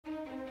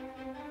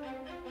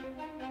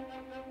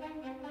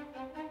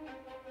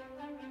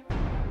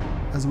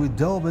as we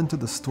delve into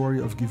the story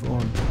of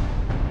Givon,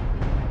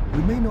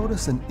 we may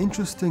notice an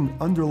interesting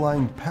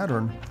underlying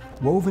pattern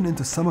woven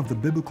into some of the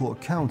biblical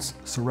accounts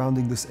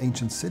surrounding this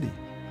ancient city.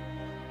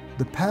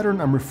 The pattern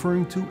I'm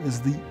referring to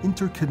is the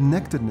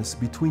interconnectedness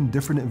between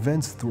different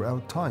events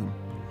throughout time.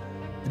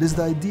 It is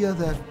the idea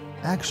that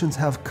actions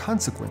have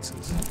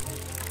consequences,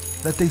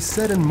 that they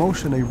set in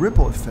motion a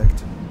ripple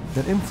effect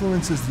that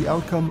influences the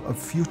outcome of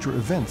future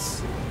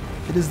events.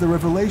 It is the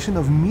revelation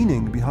of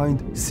meaning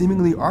behind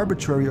seemingly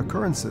arbitrary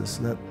occurrences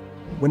that,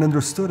 when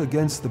understood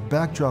against the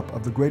backdrop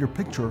of the greater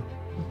picture,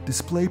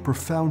 display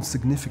profound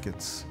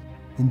significance.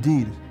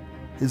 Indeed,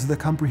 it is the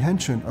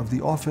comprehension of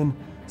the often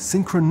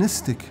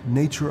synchronistic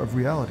nature of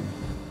reality,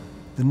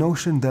 the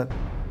notion that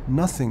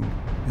nothing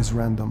is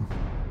random.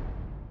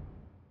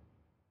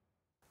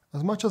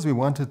 As much as we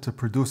wanted to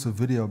produce a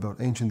video about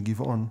ancient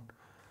Givon,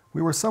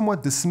 we were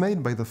somewhat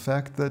dismayed by the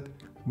fact that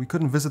we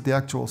couldn't visit the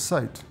actual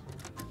site.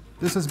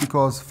 This is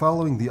because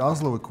following the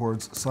Oslo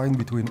Accords signed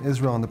between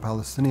Israel and the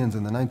Palestinians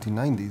in the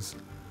 1990s,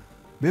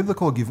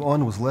 biblical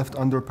Givon was left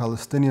under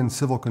Palestinian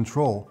civil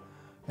control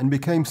and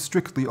became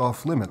strictly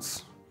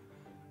off-limits.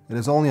 It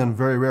is only on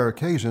very rare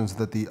occasions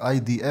that the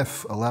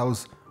IDF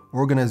allows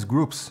organized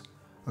groups,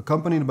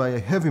 accompanied by a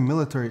heavy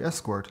military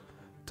escort,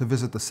 to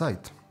visit the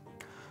site.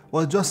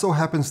 Well, it just so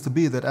happens to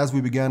be that as we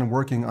began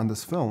working on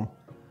this film,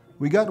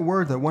 we got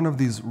word that one of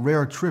these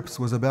rare trips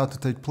was about to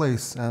take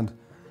place, and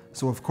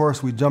so of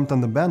course we jumped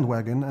on the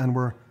bandwagon and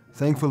were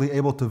thankfully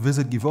able to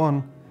visit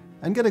Givon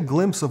and get a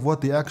glimpse of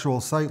what the actual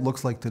site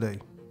looks like today.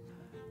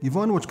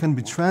 Givon, which can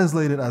be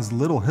translated as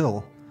Little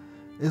Hill,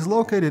 is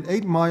located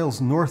 8 miles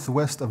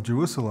northwest of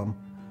Jerusalem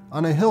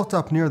on a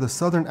hilltop near the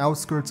southern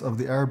outskirts of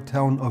the Arab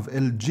town of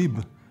El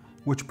Jib,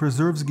 which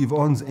preserves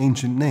Givon's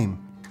ancient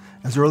name.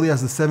 As early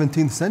as the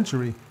 17th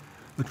century,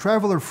 the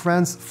traveler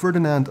Franz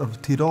Ferdinand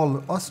of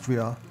Tyrol,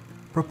 Austria,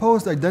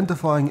 proposed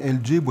identifying El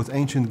Jib with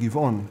ancient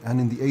Givon,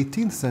 and in the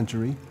 18th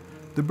century,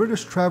 the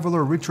British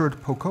traveler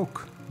Richard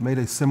Pocock made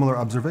a similar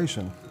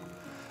observation.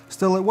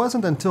 Still, it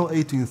wasn't until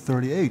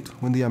 1838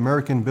 when the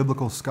American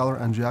biblical scholar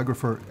and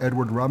geographer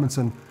Edward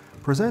Robinson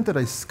presented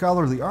a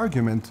scholarly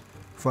argument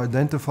for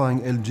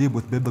identifying El Jib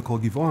with biblical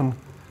Givon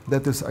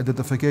that this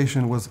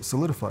identification was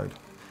solidified.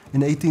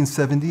 In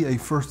 1870, a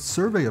first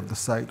survey of the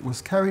site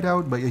was carried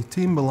out by a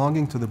team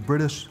belonging to the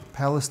British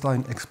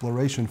Palestine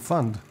Exploration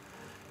Fund,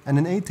 and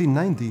in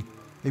 1890,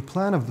 a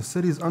plan of the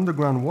city's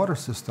underground water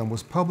system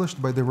was published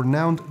by the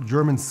renowned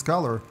German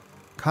scholar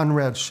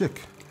Konrad Schick.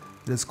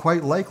 It is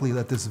quite likely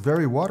that this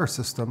very water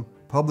system,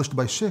 published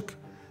by Schick,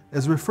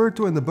 is referred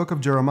to in the book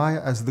of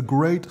Jeremiah as the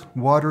great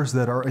waters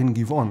that are in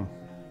Givon.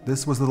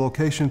 This was the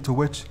location to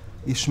which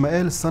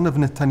Ishmael, son of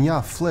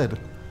Netanyah, fled,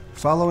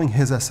 following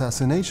his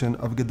assassination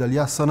of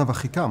Gedaliah, son of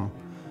Achikam,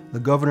 the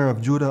governor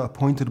of Judah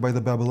appointed by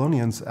the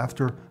Babylonians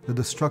after the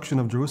destruction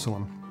of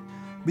Jerusalem.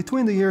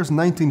 Between the years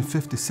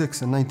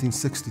 1956 and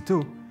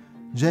 1962,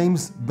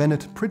 James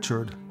Bennett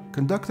Pritchard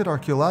conducted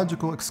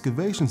archaeological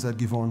excavations at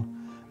Givon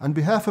on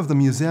behalf of the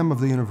Museum of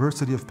the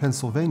University of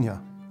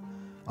Pennsylvania.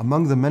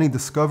 Among the many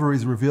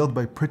discoveries revealed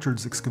by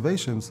Pritchard's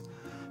excavations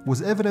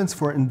was evidence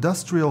for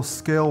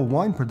industrial-scale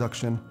wine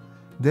production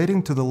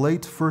dating to the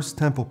late First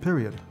Temple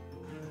period.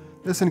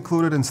 This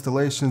included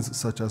installations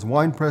such as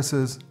wine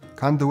presses,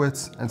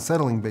 conduits, and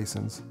settling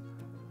basins.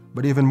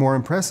 But even more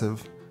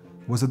impressive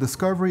was the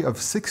discovery of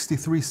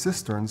 63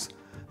 cisterns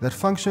that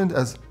functioned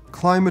as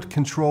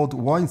climate-controlled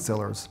wine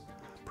cellars,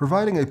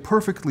 providing a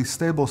perfectly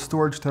stable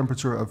storage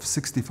temperature of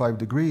 65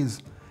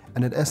 degrees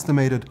and an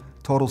estimated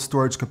total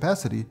storage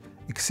capacity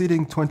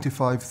exceeding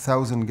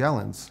 25,000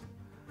 gallons.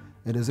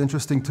 It is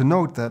interesting to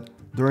note that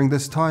during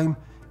this time,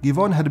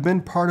 Givon had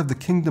been part of the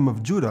Kingdom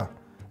of Judah,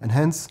 and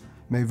hence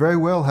may very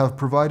well have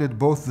provided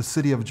both the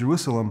city of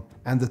Jerusalem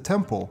and the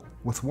temple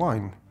with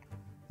wine.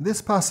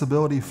 This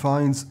possibility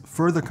finds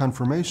further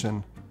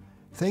confirmation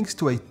thanks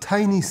to a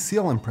tiny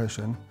seal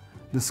impression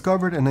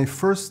discovered in a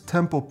First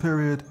Temple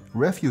period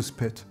refuse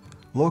pit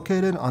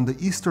located on the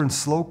eastern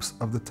slopes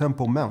of the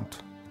Temple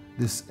Mount.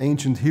 This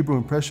ancient Hebrew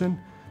impression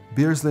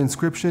bears the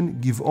inscription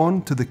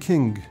Givon to the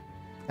king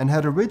and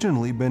had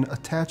originally been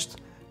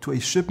attached to a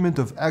shipment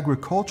of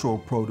agricultural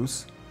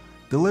produce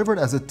delivered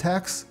as a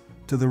tax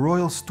to the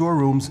royal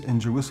storerooms in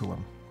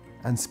Jerusalem.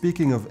 And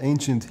speaking of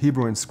ancient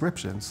Hebrew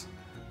inscriptions,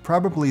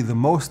 probably the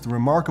most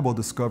remarkable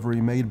discovery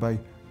made by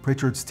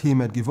Pritchard's team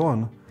at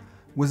Givon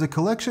was a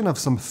collection of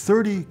some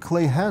 30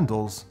 clay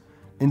handles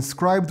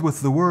inscribed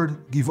with the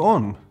word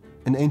Givon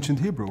in ancient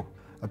Hebrew.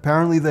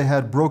 Apparently they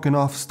had broken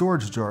off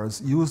storage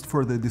jars used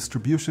for the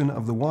distribution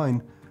of the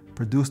wine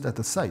produced at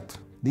the site.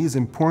 These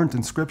important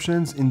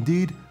inscriptions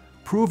indeed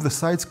prove the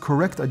site's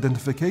correct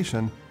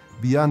identification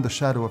beyond the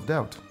shadow of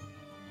doubt.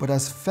 But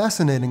as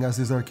fascinating as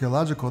these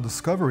archaeological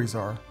discoveries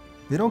are,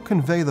 they don't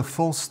convey the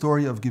full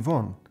story of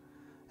Givon.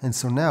 And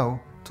so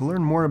now, to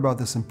learn more about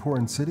this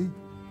important city,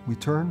 we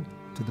turn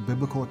to the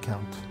biblical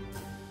account.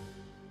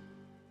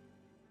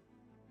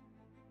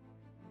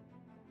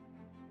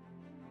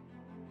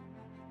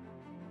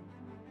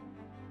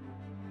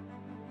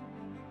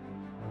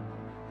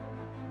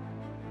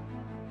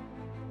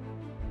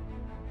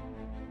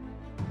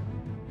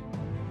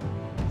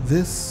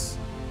 This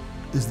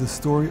is the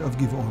story of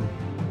Givon,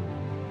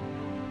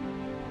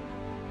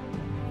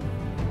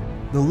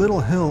 the little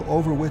hill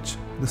over which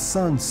the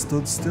sun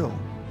stood still,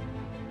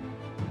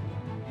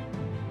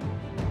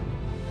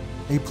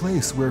 a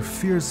place where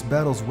fierce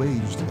battles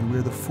waged and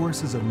where the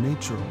forces of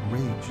nature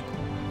raged,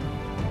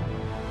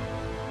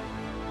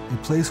 a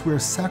place where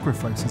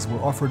sacrifices were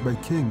offered by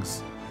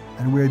kings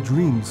and where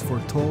dreams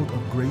foretold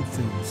of great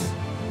things,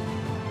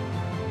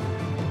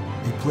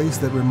 a place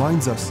that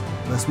reminds us,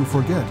 lest we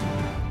forget,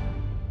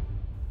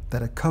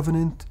 that a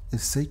covenant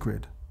is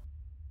sacred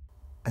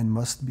and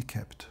must be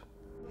kept.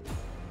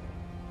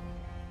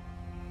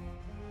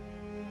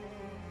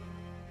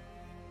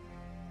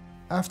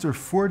 After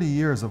 40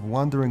 years of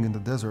wandering in the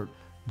desert,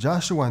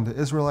 Joshua and the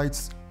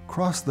Israelites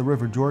crossed the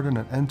river Jordan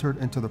and entered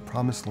into the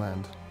Promised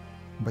Land.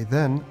 By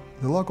then,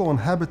 the local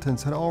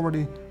inhabitants had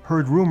already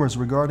heard rumors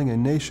regarding a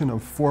nation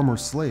of former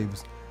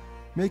slaves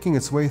making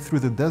its way through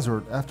the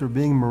desert after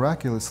being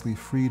miraculously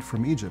freed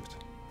from Egypt.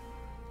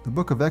 The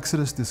book of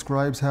Exodus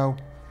describes how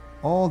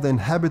all the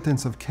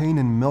inhabitants of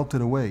Canaan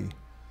melted away.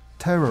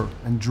 Terror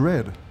and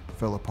dread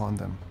fell upon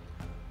them.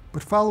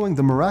 But following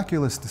the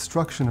miraculous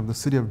destruction of the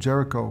city of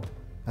Jericho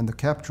and the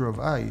capture of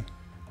Ai,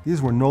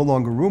 these were no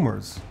longer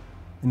rumors.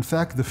 In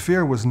fact, the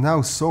fear was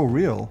now so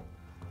real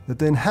that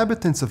the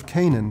inhabitants of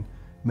Canaan,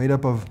 made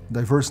up of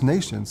diverse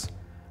nations,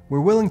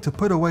 were willing to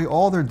put away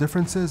all their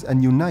differences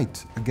and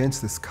unite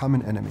against this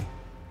common enemy.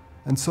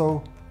 And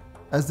so,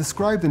 as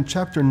described in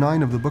chapter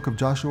 9 of the book of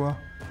Joshua,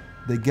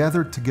 they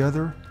gathered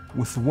together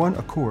with one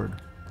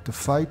accord to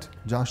fight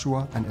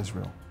Joshua and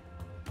Israel.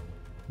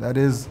 That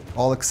is,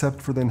 all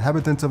except for the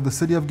inhabitants of the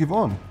city of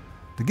Givon,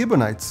 the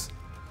Gibeonites,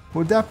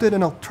 who adapted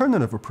an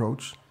alternative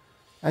approach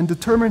and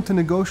determined to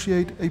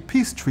negotiate a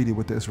peace treaty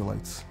with the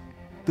Israelites.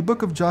 The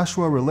book of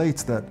Joshua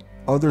relates that,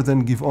 other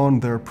than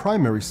Givon, their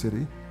primary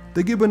city,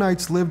 the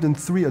Gibeonites lived in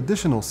 3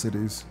 additional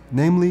cities,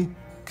 namely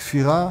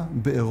Kfira,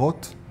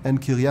 Be'erot,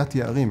 and Kiryat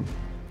Ye'arim.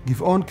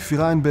 Givon,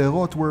 Kfira, and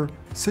Be'erot were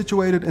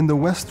situated in the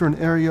western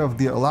area of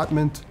the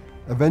allotment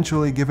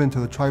eventually given to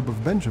the tribe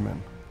of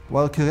Benjamin,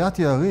 while Kiryat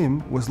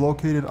Ye'arim was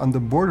located on the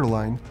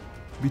borderline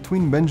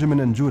between Benjamin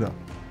and Judah.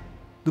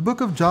 The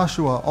book of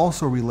Joshua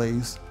also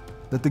relays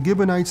that the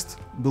Gibeonites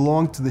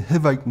belonged to the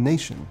Hivite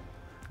nation.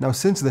 Now,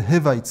 since the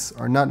Hivites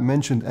are not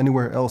mentioned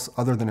anywhere else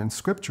other than in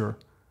Scripture,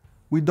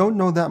 we don't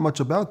know that much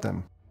about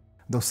them,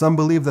 though some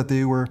believe that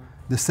they were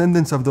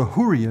descendants of the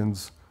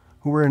Hurrians,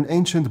 who were an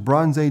ancient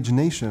Bronze Age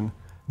nation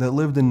that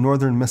lived in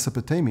northern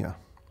Mesopotamia.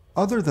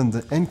 Other than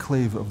the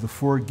enclave of the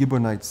 4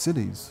 Gibeonite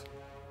cities,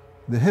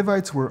 the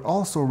Hivites were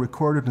also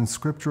recorded in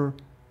Scripture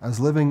as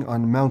living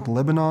on Mount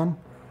Lebanon,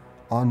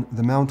 on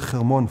the Mount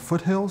Hermon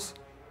foothills,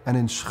 and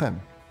in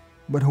Shechem.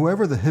 But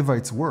whoever the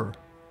Hivites were,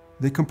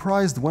 they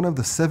comprised one of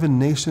the 7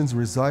 nations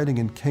residing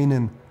in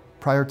Canaan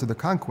prior to the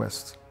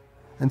conquest.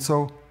 And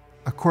so,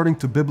 according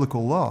to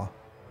biblical law,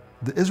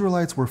 the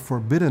Israelites were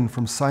forbidden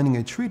from signing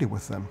a treaty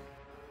with them.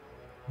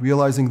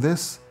 Realizing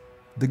this,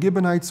 the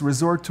Gibeonites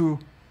resort to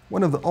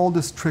one of the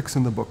oldest tricks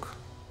in the book: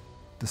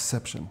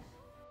 deception.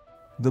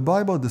 The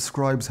Bible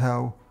describes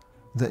how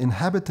the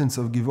inhabitants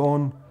of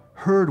Givon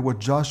heard what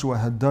Joshua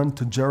had done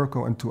to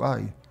Jericho and to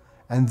Ai,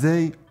 and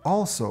they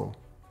also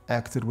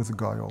acted with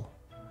guile,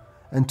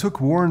 and took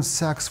worn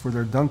sacks for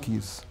their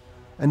donkeys,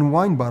 and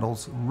wine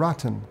bottles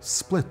rotten,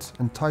 split,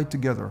 and tied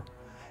together,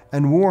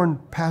 and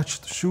worn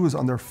patched shoes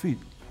on their feet,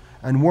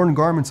 and worn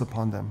garments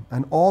upon them,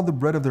 and all the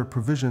bread of their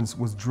provisions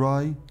was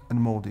dry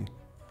and moldy.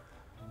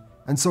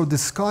 And so,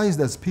 disguised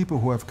as people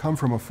who have come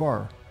from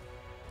afar,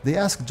 they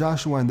asked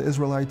Joshua and the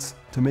Israelites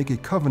to make a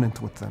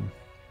covenant with them.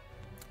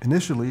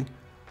 Initially,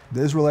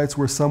 the Israelites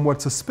were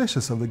somewhat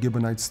suspicious of the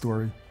Gibeonite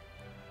story,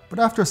 but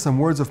after some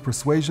words of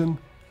persuasion,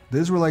 the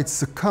Israelites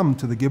succumbed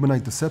to the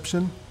Gibeonite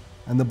deception,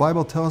 and the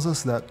Bible tells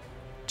us that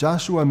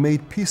Joshua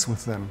made peace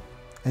with them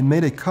and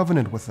made a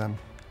covenant with them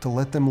to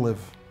let them live.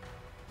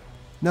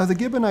 Now, the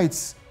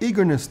Gibeonites'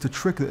 eagerness to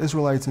trick the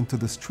Israelites into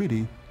this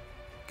treaty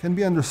can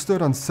be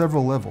understood on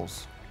several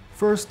levels.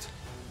 First,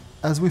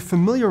 as we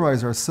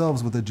familiarize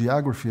ourselves with the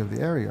geography of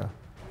the area,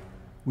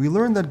 we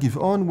learn that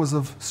Givon was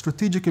of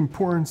strategic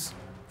importance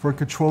for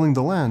controlling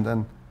the land,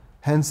 and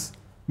hence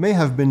may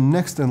have been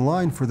next in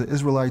line for the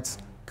Israelites'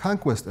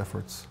 conquest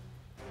efforts.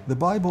 The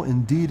Bible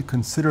indeed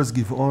considers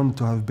Givon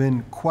to have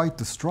been quite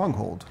the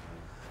stronghold,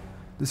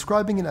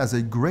 describing it as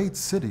a great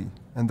city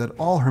and that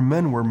all her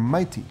men were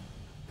mighty.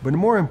 But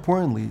more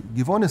importantly,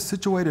 Givon is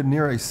situated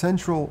near a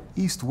central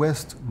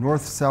east-west,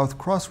 north-south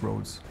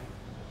crossroads.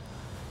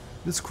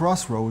 This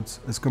crossroads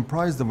is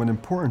comprised of an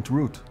important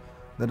route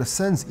that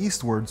ascends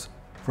eastwards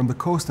from the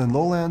coast and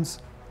lowlands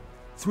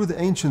through the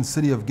ancient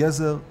city of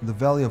Gezer, the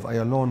valley of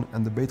Ayalon,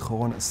 and the Beit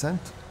Horon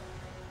ascent,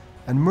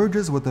 and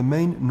merges with the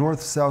main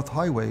north-south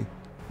highway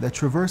that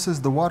traverses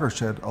the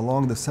watershed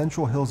along the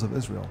central hills of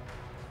Israel.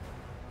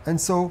 And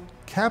so,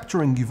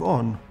 capturing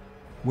Givon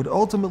would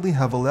ultimately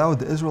have allowed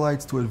the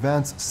Israelites to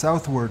advance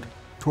southward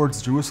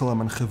towards Jerusalem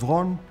and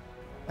Hebron,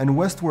 and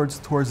westwards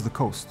towards the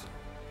coast.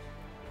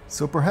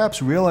 So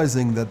perhaps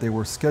realizing that they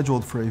were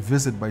scheduled for a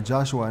visit by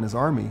Joshua and his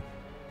army,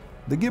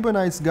 the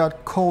Gibeonites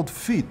got cold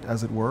feet,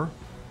 as it were,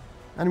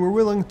 and were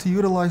willing to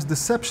utilize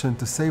deception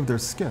to save their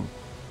skin.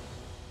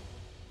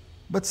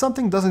 But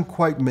something doesn't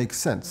quite make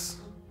sense.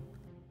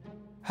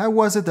 How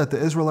was it that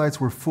the Israelites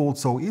were fooled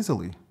so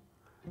easily?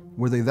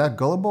 Were they that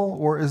gullible,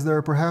 or is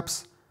there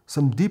perhaps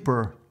some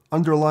deeper,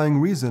 underlying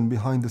reason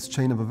behind this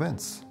chain of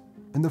events?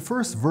 In the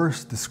first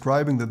verse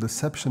describing the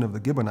deception of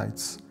the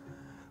Gibeonites,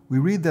 we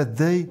read that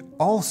they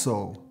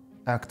also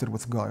acted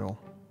with guile.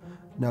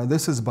 Now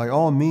this is by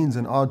all means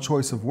an odd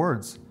choice of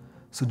words,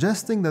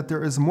 suggesting that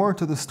there is more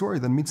to the story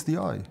than meets the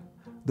eye.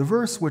 The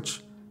verse,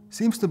 which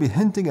seems to be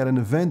hinting at an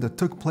event that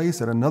took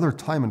place at another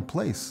time and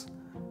place,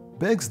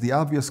 begs the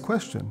obvious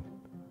question: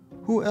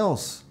 who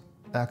else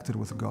acted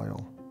with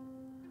guile?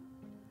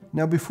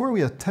 Now before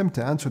we attempt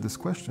to answer this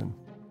question,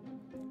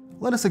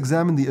 let us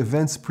examine the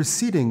events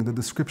preceding the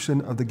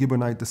description of the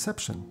Gibeonite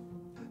deception.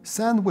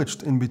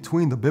 Sandwiched in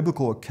between the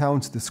biblical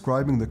accounts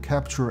describing the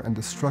capture and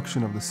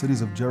destruction of the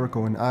cities of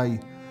Jericho and Ai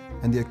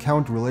and the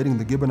account relating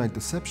the Gibeonite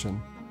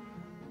deception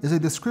is a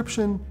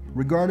description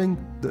regarding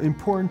the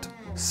important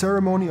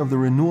ceremony of the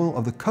renewal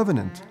of the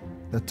covenant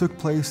that took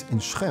place in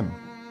Shechem.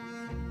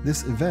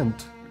 This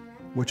event,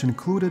 which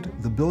included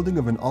the building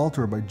of an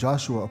altar by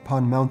Joshua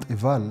upon Mount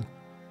Cibal,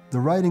 the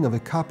writing of a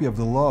copy of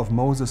the law of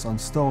Moses on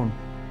stone,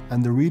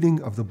 and the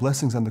reading of the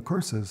blessings and the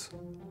curses,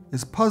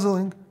 is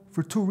puzzling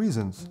for two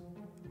reasons.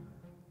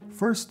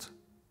 First,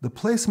 the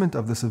placement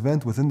of this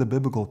event within the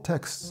biblical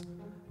texts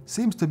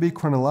seems to be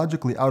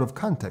chronologically out of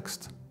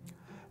context.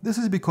 This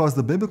is because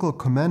the biblical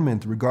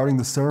commandment regarding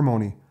the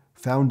ceremony,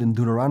 found in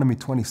Deuteronomy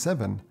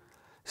 27,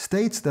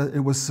 states that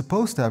it was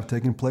supposed to have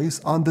taken place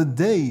on the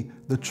day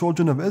the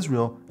children of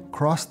Israel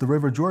crossed the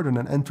river Jordan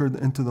and entered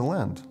into the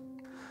land.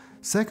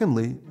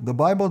 Secondly, the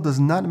Bible does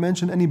not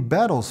mention any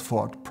battles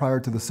fought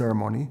prior to the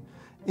ceremony,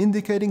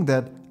 indicating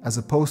that, as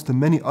opposed to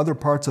many other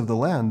parts of the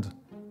land,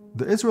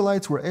 the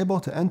Israelites were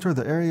able to enter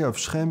the area of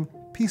Shechem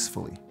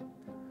peacefully.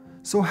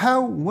 So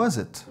how was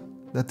it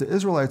that the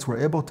Israelites were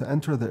able to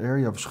enter the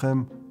area of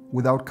Shechem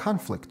without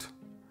conflict?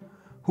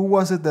 Who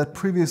was it that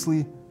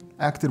previously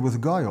acted with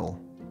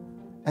guile?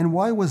 And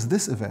why was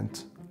this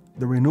event,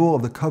 the renewal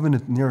of the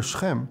covenant near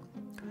Shechem,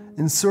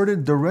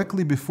 inserted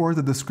directly before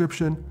the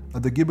description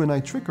of the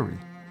Gibeonite trickery?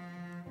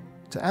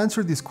 To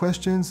answer these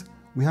questions,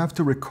 we have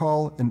to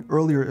recall an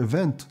earlier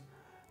event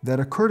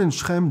that occurred in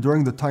Shechem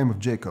during the time of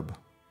Jacob.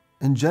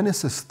 In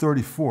Genesis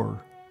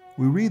 34,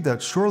 we read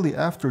that shortly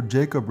after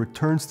Jacob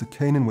returns to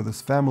Canaan with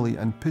his family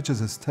and pitches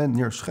his tent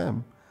near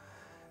Shechem,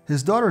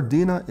 his daughter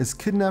Dinah is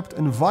kidnapped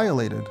and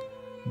violated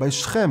by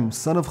Shechem,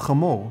 son of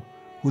Hamor,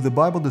 who the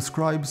Bible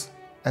describes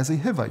as a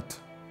Hivite.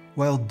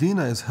 While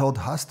Dinah is held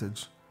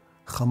hostage,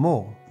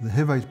 Hamor, the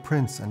Hivite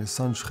prince, and his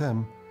son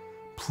Shechem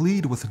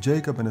plead with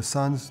Jacob and his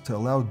sons to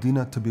allow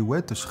Dinah to be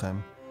wed to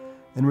Shechem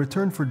in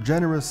return for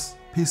generous,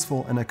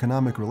 peaceful, and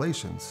economic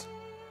relations.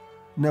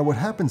 Now what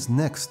happens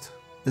next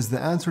is the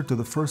answer to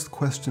the first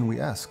question we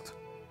asked: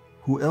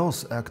 who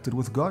else acted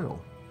with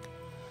guile?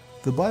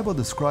 The Bible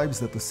describes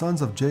that the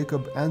sons of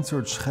Jacob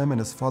answered Shechem and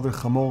his father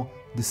Hamor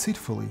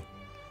deceitfully,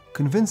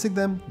 convincing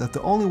them that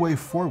the only way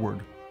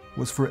forward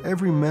was for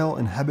every male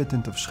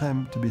inhabitant of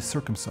Shechem to be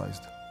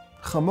circumcised.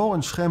 Hamor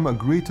and Shechem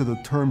agreed to the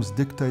terms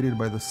dictated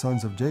by the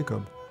sons of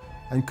Jacob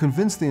and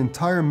convinced the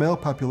entire male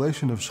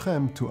population of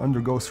Shechem to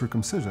undergo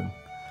circumcision.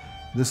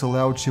 This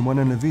allowed Shimon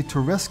and Levi to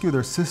rescue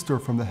their sister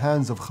from the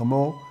hands of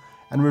Hamor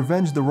and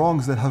revenge the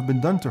wrongs that have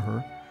been done to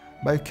her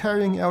by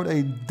carrying out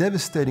a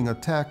devastating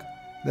attack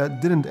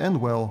that didn't end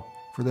well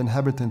for the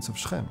inhabitants of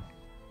Shechem.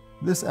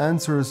 This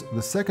answers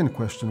the second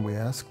question we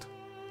asked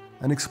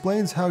and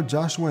explains how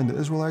Joshua and the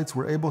Israelites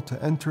were able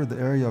to enter the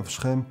area of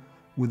Shechem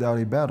without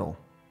a battle.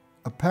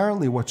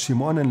 Apparently what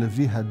Shimon and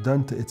Levi had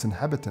done to its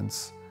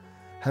inhabitants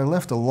had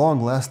left a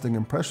long-lasting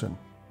impression.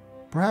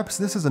 Perhaps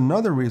this is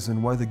another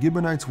reason why the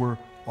Gibeonites were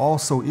all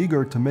so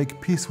eager to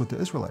make peace with the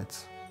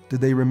Israelites.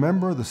 Did they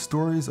remember the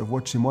stories of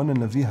what Shimon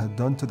and Levi had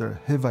done to their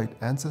Hivite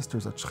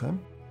ancestors at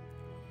Shechem?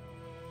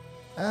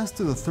 As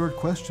to the third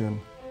question,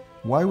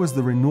 why was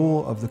the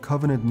renewal of the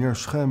covenant near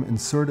Shechem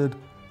inserted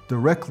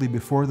directly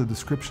before the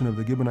description of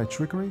the Gibeonite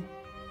trickery?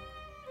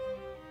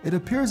 It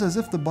appears as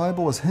if the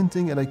Bible was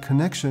hinting at a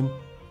connection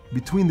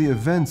between the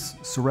events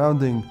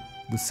surrounding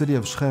the city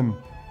of Shechem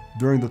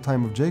during the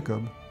time of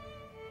Jacob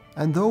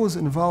and those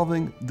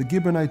involving the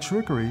Gibeonite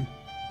trickery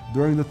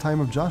during the time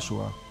of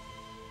Joshua.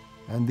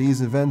 And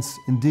these events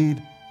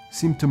indeed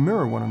seem to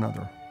mirror one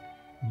another.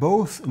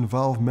 Both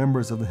involve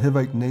members of the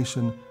Hivite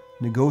nation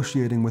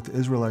negotiating with the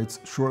Israelites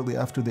shortly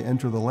after they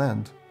enter the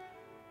land.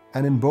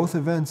 And in both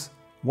events,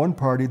 one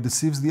party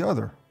deceives the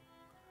other.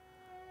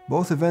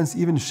 Both events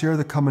even share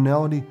the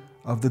commonality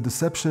of the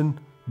deception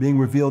being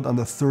revealed on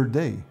the third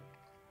day.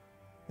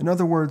 In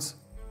other words,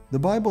 the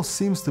Bible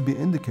seems to be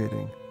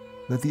indicating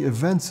that the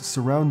events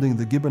surrounding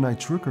the Gibeonite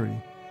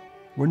trickery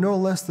were no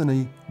less than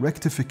a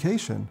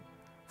rectification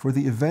for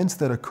the events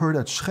that occurred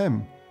at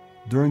Shechem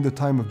during the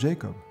time of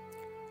Jacob.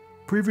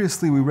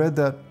 Previously we read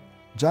that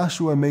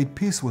Joshua made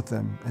peace with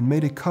them and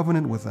made a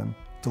covenant with them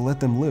to let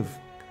them live.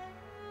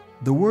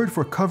 The word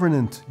for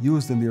covenant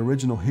used in the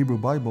original Hebrew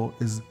Bible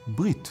is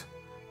brit,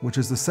 which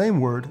is the same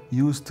word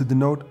used to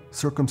denote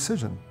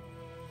circumcision.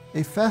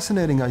 A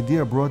fascinating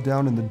idea brought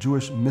down in the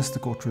Jewish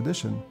mystical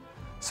tradition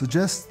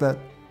suggests that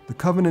the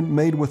covenant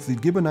made with the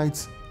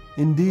Gibeonites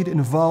indeed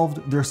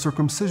involved their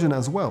circumcision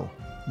as well.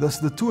 Thus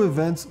the two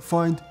events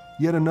find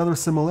yet another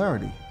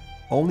similarity,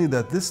 only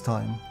that this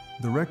time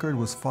the record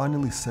was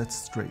finally set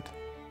straight.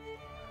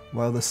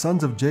 While the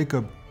sons of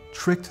Jacob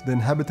tricked the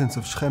inhabitants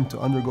of Shechem to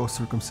undergo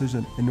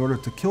circumcision in order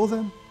to kill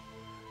them,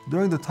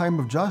 during the time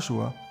of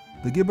Joshua,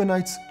 the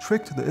Gibeonites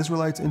tricked the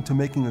Israelites into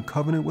making a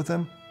covenant with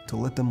them to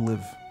let them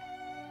live.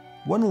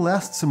 One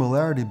last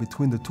similarity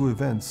between the two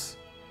events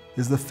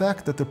is the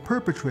fact that the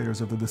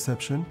perpetrators of the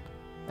deception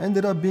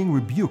ended up being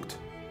rebuked,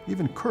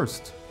 even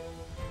cursed.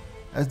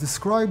 As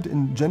described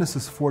in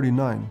Genesis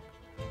 49,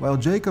 while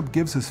Jacob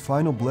gives his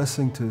final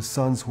blessing to his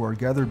sons who are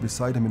gathered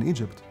beside him in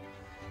Egypt,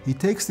 he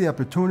takes the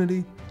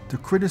opportunity to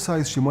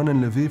criticize Shimon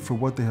and Levi for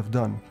what they have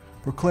done,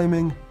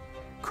 proclaiming,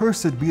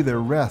 "Cursed be their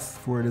wrath,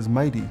 for it is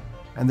mighty,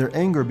 and their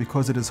anger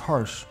because it is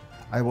harsh.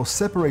 I will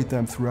separate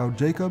them throughout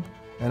Jacob,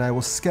 and I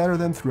will scatter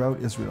them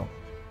throughout Israel."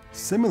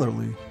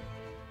 Similarly,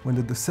 when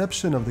the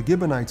deception of the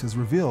Gibeonites is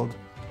revealed,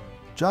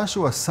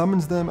 Joshua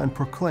summons them and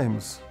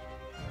proclaims,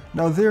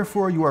 "Now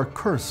therefore you are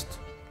cursed,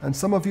 and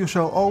some of you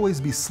shall always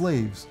be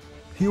slaves,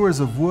 hewers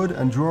of wood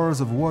and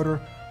drawers of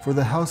water for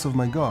the house of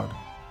my God."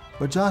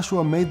 But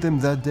Joshua made them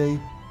that day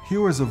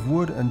hewers of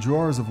wood and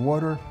drawers of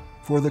water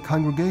for the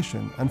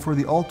congregation and for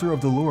the altar of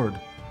the Lord,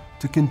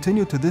 to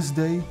continue to this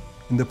day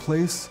in the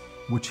place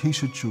which he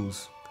should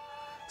choose.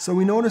 So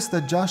we notice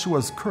that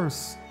Joshua's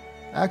curse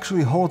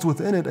actually holds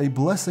within it a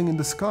blessing in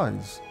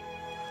disguise.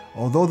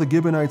 Although the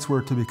Gibeonites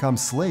were to become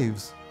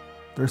slaves,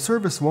 their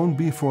service won't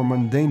be for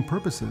mundane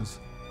purposes,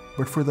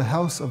 but for the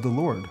house of the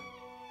Lord.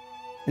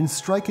 In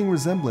striking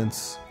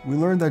resemblance, we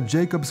learn that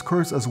Jacob's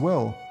curse as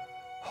well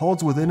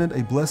holds within it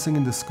a blessing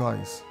in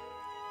disguise.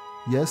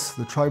 Yes,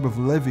 the tribe of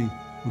Levi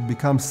would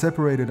become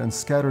separated and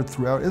scattered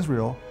throughout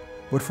Israel,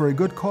 but for a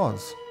good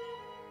cause.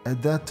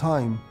 At that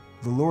time,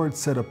 the Lord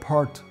set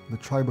apart the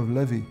tribe of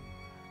Levi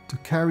to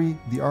carry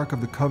the Ark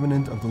of the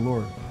Covenant of the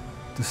Lord,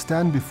 to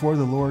stand before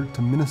the Lord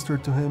to minister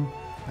to him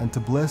and to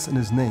bless in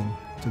his name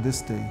to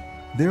this day.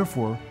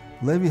 Therefore,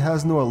 Levi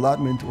has no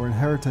allotment or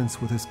inheritance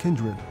with his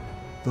kindred.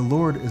 The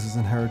Lord is his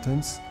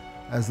inheritance,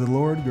 as the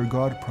Lord your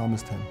God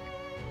promised him.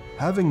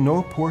 Having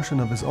no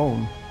portion of his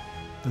own,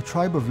 the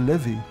tribe of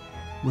Levi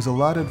was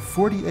allotted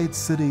 48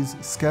 cities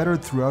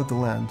scattered throughout the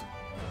land,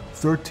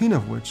 13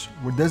 of which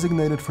were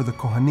designated for the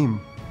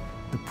Kohanim,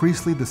 the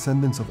priestly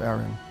descendants of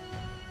Aaron.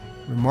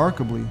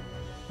 Remarkably,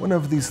 one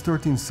of these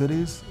 13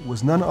 cities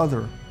was none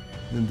other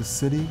than the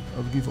city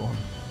of Givon.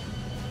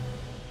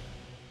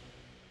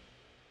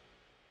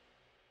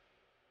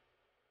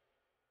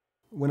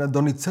 When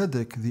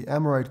Adoni-Tzedek, the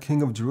Amorite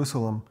king of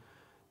Jerusalem,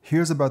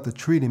 hears about the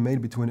treaty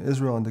made between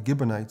Israel and the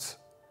Gibeonites,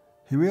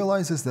 he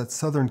realizes that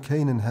southern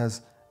Canaan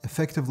has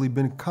effectively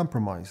been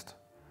compromised.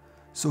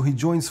 So he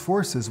joins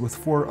forces with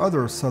 4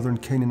 other southern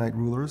Canaanite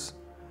rulers,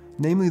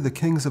 namely the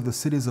kings of the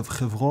cities of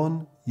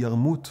Hebron,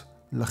 Yarmut,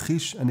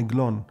 Lachish, and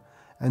Eglon,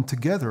 and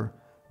together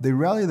they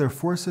rally their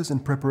forces in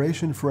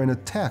preparation for an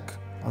attack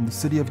on the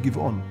city of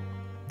Givon.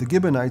 The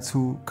Gibeonites,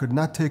 who could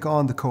not take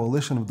on the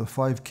coalition of the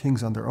 5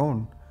 kings on their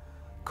own,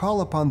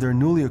 call upon their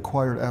newly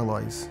acquired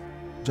allies.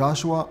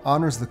 Joshua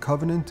honors the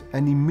covenant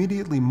and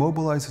immediately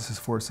mobilizes his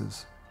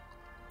forces.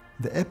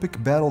 The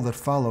epic battle that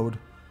followed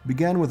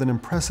began with an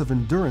impressive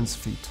endurance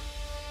feat.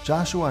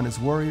 Joshua and his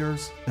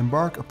warriors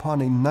embark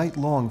upon a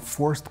night-long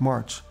forced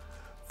march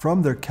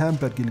from their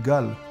camp at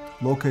Gilgal,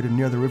 located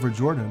near the river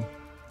Jordan,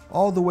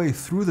 all the way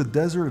through the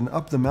desert and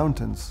up the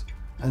mountains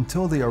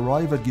until they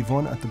arrive at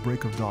Givon at the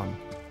break of dawn.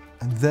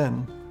 And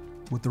then,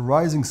 with the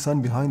rising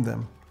sun behind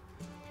them,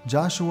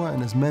 Joshua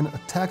and his men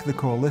attack the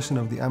coalition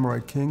of the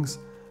Amorite kings,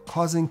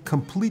 causing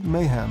complete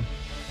mayhem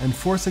and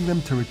forcing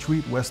them to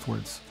retreat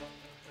westwards.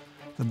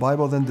 The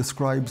Bible then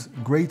describes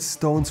great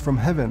stones from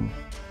heaven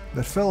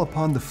that fell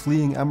upon the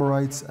fleeing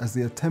Amorites as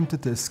they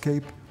attempted to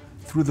escape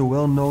through the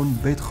well-known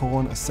Beit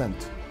Horon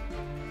ascent.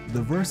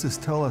 The verses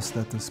tell us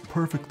that this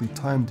perfectly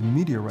timed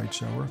meteorite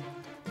shower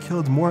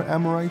killed more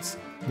Amorites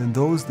than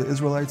those the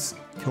Israelites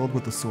killed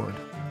with the sword.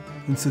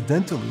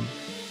 Incidentally,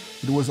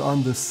 it was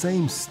on the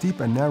same steep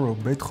and narrow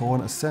Beit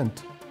Horon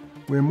ascent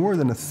where more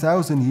than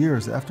 1,000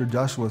 years after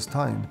Joshua's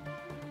time,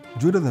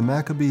 Judah the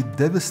Maccabee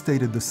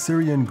devastated the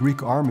Syrian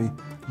Greek army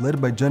led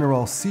by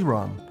General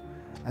Siron,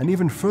 and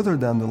even further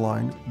down the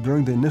line,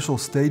 during the initial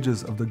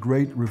stages of the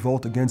Great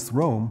Revolt against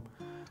Rome,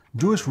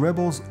 Jewish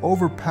rebels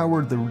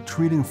overpowered the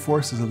retreating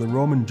forces of the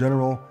Roman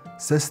general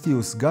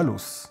Cestius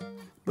Gallus.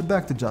 But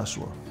back to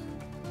Joshua.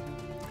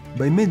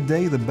 By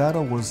midday, the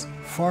battle was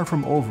far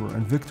from over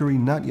and victory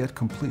not yet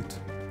complete.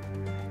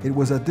 It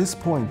was at this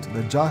point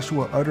that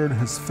Joshua uttered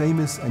his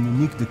famous and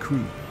unique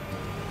decree,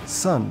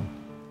 "Sun,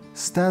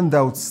 stand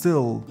thou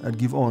still at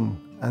Givon,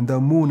 and thou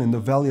moon in the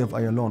valley of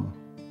Ayalon."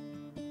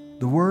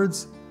 The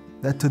words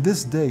that to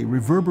this day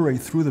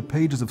reverberate through the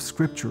pages of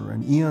scripture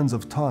and eons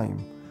of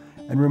time,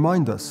 and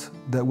remind us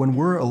that when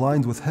we're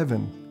aligned with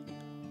heaven,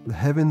 the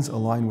heavens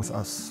align with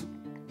us.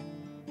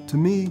 To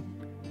me,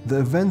 the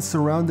events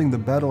surrounding the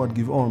battle at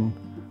Givon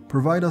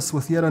provide us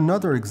with yet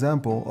another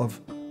example of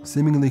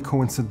seemingly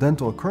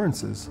coincidental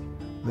occurrences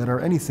that are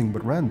anything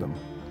but random.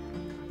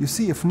 You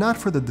see, if not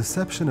for the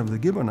deception of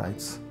the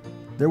Gibeonites,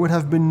 there would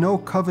have been no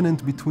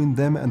covenant between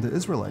them and the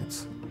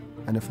Israelites.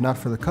 And if not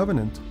for the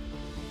covenant,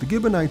 the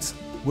Gibeonites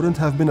wouldn't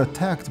have been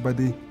attacked by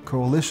the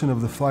coalition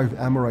of the 5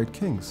 Amorite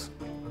kings.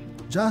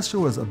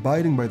 Joshua's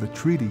abiding by the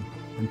treaty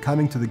and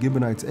coming to the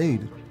Gibeonites'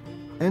 aid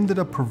ended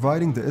up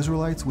providing the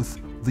Israelites with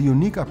the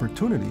unique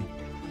opportunity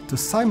to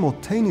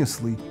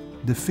simultaneously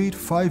defeat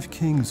 5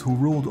 kings who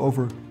ruled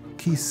over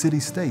key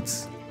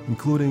city-states,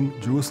 including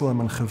Jerusalem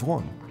and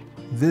Hebron.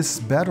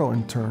 This battle,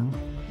 in turn,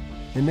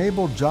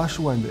 enabled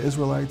Joshua and the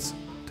Israelites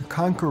to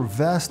conquer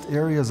vast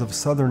areas of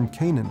southern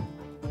Canaan.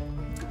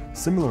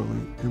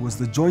 Similarly, it was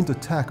the joint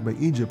attack by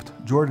Egypt,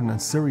 Jordan,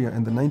 and Syria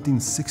in the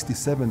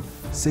 1967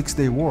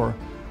 Six-Day War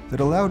that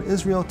allowed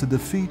Israel to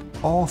defeat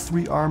all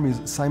 3 armies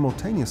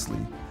simultaneously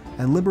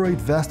and liberate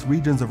vast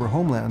regions of her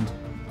homeland,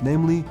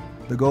 namely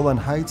the Golan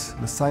Heights,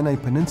 the Sinai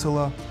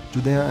Peninsula,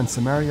 Judea and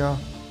Samaria,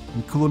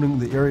 including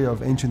the area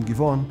of ancient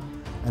Givon,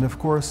 and of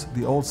course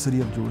the old city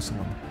of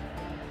Jerusalem.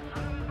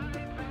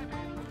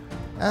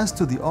 As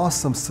to the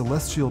awesome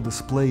celestial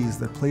displays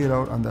that played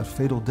out on that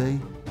fatal day,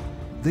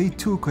 they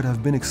too could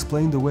have been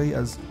explained away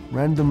as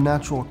random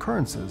natural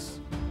occurrences,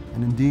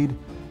 and indeed,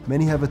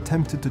 many have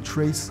attempted to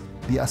trace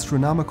the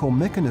astronomical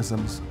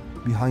mechanisms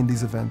behind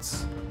these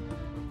events.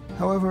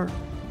 However,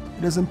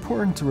 it is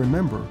important to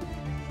remember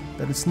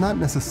that it's not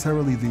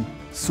necessarily the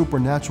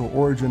supernatural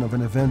origin of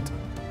an event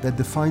that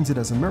defines it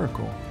as a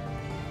miracle,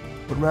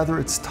 but rather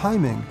its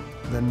timing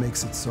that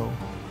makes it so.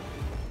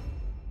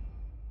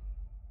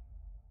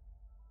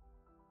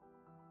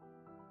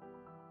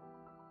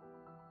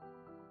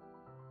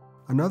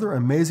 Another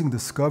amazing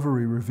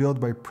discovery revealed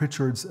by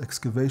Pritchard's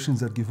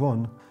excavations at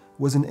Givon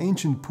was an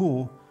ancient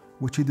pool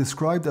which he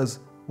described as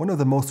one of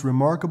the most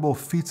remarkable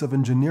feats of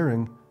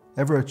engineering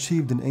ever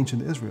achieved in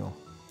ancient Israel.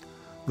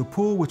 The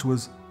pool, which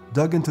was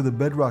dug into the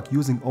bedrock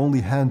using only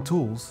hand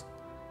tools,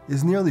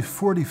 is nearly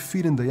 40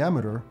 feet in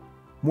diameter,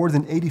 more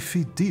than 80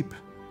 feet deep,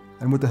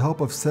 and with the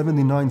help of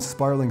 79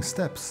 spiraling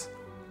steps,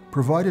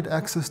 provided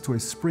access to a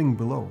spring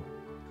below.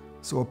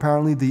 So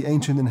apparently the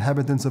ancient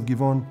inhabitants of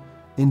Givon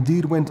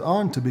indeed went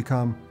on to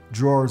become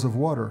drawers of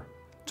water,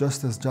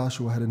 just as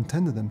Joshua had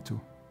intended them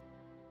to.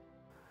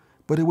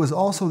 But it was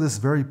also this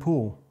very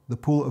pool, the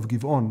pool of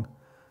Givon,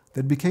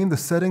 that became the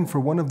setting for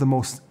one of the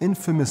most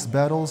infamous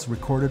battles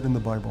recorded in the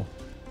Bible.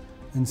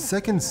 In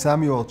 2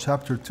 Samuel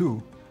chapter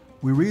 2,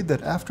 we read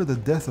that after the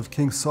death of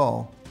King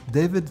Saul,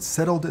 David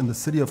settled in the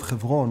city of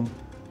Hebron,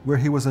 where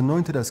he was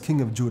anointed as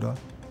king of Judah,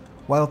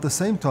 while at the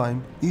same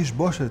time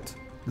Ishbosheth,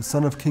 the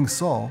son of King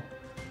Saul,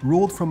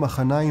 ruled from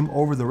Mahanaim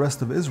over the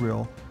rest of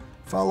Israel,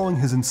 following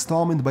his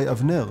installment by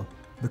Avner,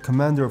 the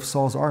commander of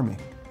Saul's army.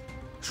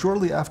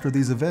 Shortly after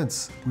these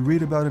events, we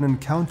read about an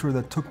encounter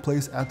that took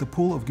place at the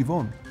pool of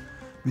Givon,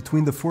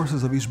 between the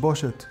forces of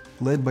Ishbosheth,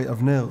 led by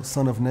Avner,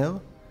 son of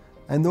Ner,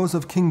 and those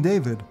of King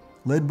David,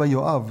 led by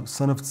Yoav,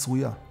 son of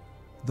Tzruya.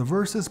 The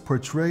verses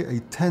portray a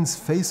tense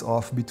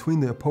face-off between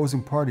the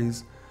opposing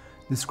parties,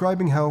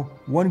 describing how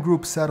one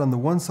group sat on the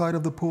one side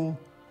of the pool,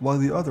 while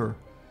the other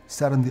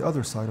sat on the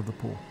other side of the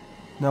pool.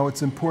 Now,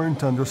 it's important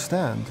to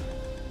understand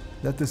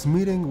that this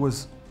meeting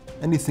was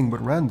anything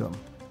but random,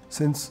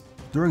 since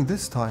during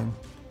this time,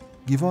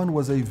 Givon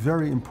was a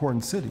very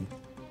important city.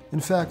 In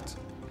fact,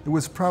 it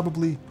was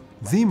probably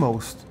the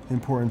most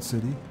important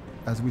city,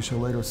 as we shall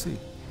later see.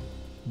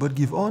 But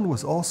Givon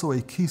was also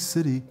a key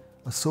city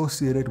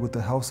associated with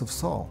the house of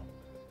Saul,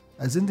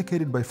 as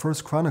indicated by 1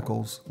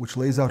 Chronicles, which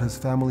lays out his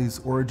family's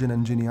origin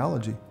and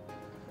genealogy.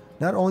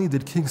 Not only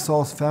did King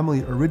Saul's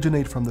family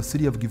originate from the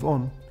city of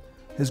Givon,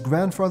 his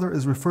grandfather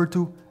is referred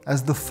to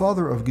as the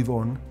father of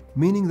Givon,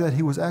 meaning that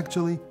he was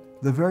actually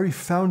the very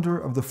founder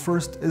of the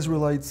first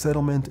Israelite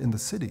settlement in the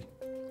city.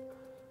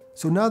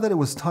 So now that it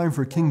was time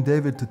for King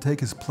David to take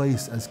his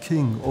place as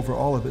king over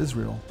all of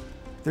Israel,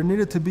 there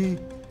needed to be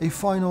a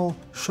final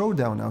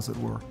showdown, as it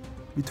were,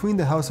 between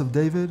the house of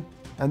David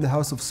and the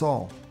house of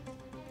Saul.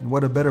 And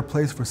what a better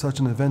place for such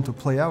an event to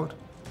play out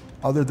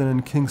other than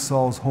in King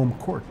Saul's home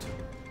court.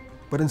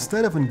 But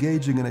instead of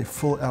engaging in a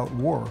full-out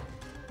war,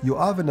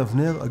 Yoav and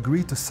Avner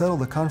agreed to settle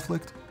the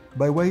conflict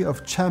by way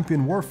of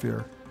champion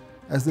warfare,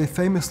 as they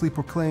famously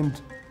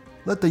proclaimed,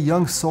 "Let the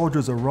young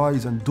soldiers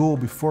arise and duel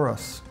before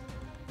us."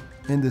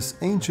 In this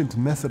ancient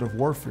method of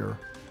warfare,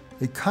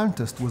 a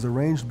contest was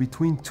arranged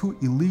between 2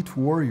 elite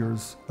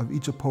warriors of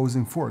each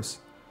opposing force,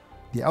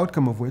 the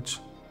outcome of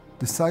which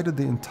decided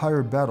the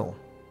entire battle.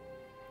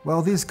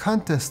 While these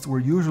contests were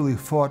usually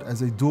fought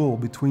as a duel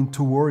between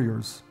 2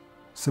 warriors,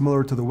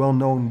 similar to the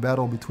well-known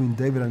battle between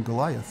David and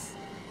Goliath,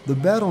 the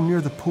battle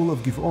near the pool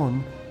of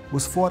Givon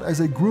was fought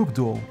as a group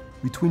duel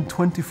between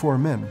 24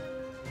 men,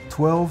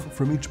 12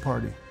 from each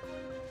party.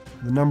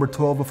 The number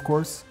 12, of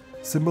course,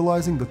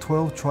 symbolizing the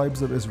 12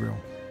 tribes of Israel.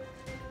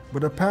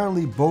 But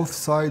apparently both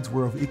sides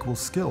were of equal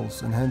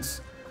skills, and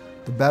hence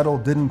the battle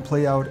didn't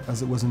play out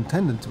as it was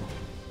intended to.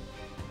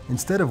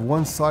 Instead of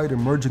one side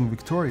emerging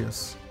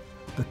victorious,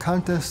 the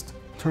contest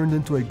turned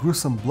into a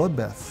gruesome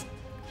bloodbath.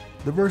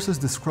 The verses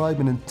describe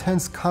an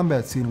intense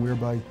combat scene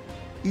whereby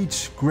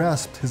each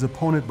grasped his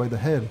opponent by the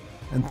head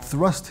and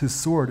thrust his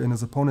sword in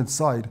his opponent's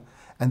side,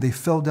 and they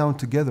fell down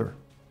together.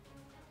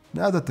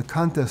 Now that the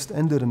contest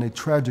ended in a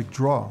tragic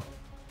draw,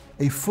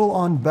 a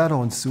full-on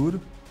battle ensued,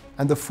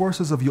 and the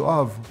forces of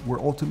Yoav were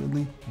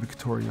ultimately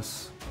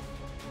victorious.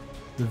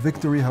 The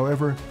victory,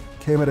 however,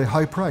 came at a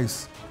high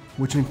price,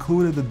 which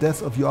included the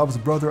death of Yoav's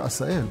brother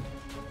Asael,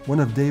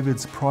 one of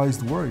David's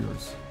prized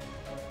warriors.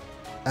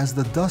 As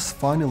the dust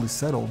finally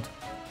settled,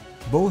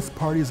 both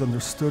parties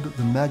understood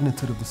the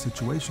magnitude of the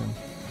situation,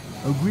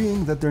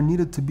 agreeing that there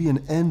needed to be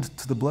an end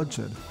to the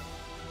bloodshed.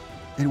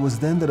 It was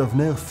then that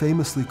Avner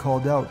famously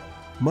called out,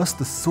 "Must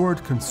the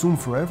sword consume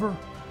forever?"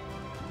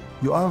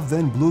 Yoav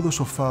then blew the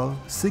shofar,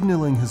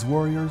 signaling his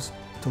warriors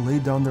to lay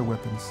down their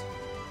weapons.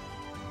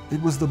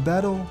 It was the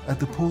battle at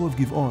the pool of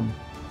Givon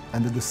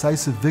and the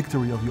decisive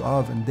victory of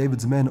Yoav and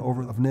David's men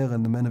over Avner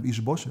and the men of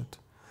Ishbosheth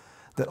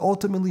that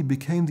ultimately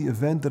became the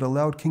event that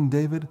allowed King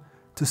David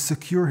to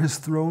secure his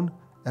throne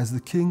as the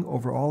king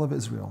over all of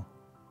Israel.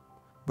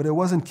 But it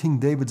wasn't King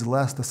David's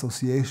last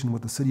association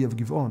with the city of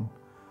Givon,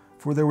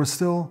 for there was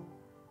still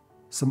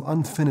some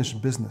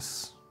unfinished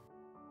business.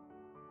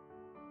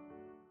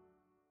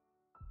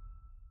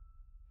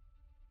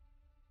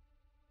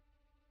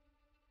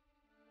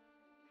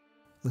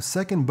 The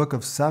second book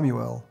of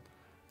Samuel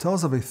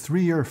tells of a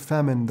 3-year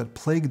famine that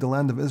plagued the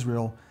land of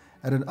Israel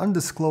at an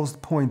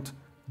undisclosed point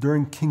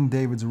during King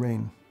David's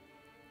reign.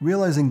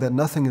 Realizing that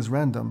nothing is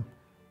random,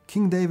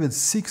 King David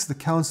seeks the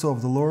counsel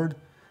of the Lord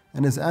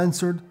and is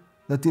answered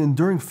that the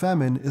enduring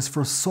famine is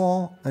for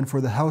Saul and for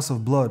the house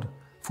of blood,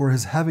 for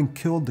his having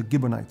killed the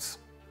Gibeonites.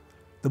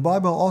 The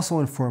Bible also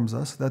informs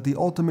us that the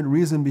ultimate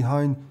reason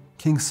behind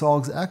King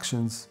Saul's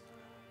actions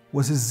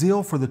was his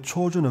zeal for the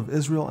children of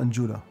Israel and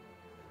Judah.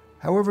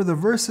 However, the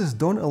verses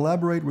don't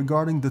elaborate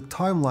regarding the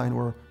timeline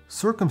or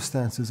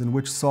circumstances in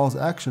which Saul's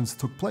actions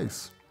took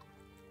place.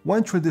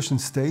 One tradition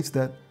states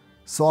that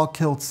Saul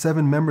killed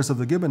 7 members of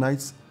the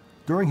Gibeonites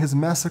during his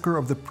massacre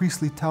of the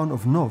priestly town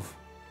of Nov.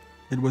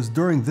 It was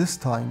during this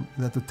time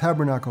that the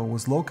tabernacle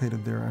was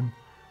located there, and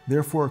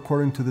therefore,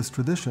 according to this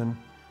tradition,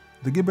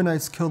 the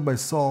Gibeonites killed by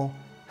Saul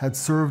had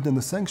served in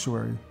the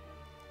sanctuary,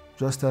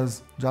 just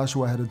as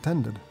Joshua had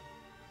intended.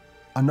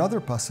 Another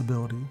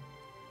possibility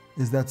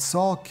is that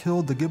Saul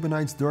killed the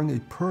Gibeonites during a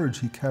purge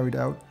he carried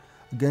out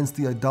against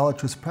the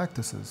idolatrous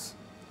practices,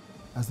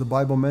 as the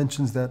Bible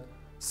mentions that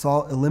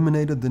Saul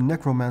eliminated the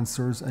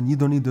necromancers and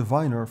Yidoni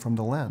diviner from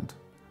the land.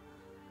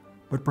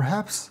 But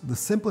perhaps the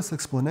simplest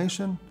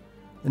explanation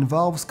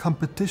involves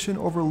competition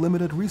over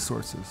limited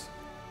resources.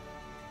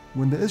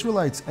 When the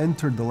Israelites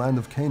entered the land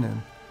of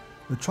Canaan,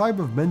 the tribe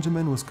of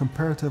Benjamin was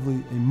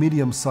comparatively a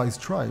medium-sized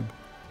tribe,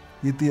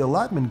 yet the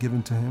allotment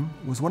given to him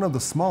was one of the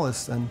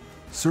smallest and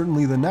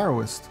certainly the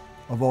narrowest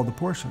of all the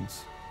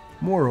portions.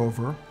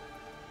 Moreover,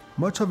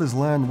 much of his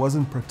land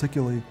wasn't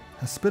particularly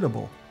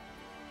hospitable.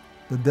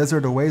 The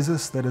desert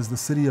oasis that is the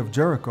city of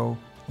Jericho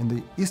in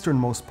the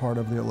easternmost part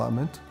of the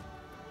allotment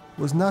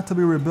was not to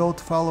be rebuilt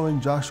following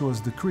Joshua's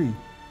decree,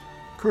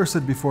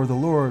 "Cursed before the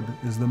Lord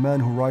is the man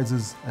who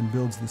rises and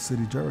builds the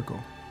city Jericho."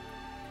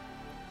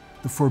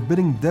 The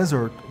forbidding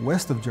desert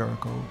west of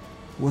Jericho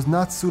was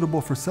not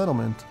suitable for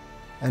settlement,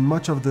 and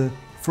much of the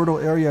fertile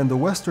area in the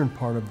western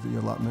part of the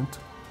allotment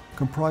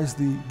comprised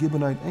the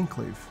Gibeonite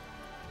enclave.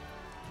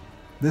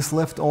 This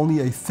left only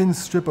a thin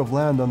strip of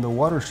land on the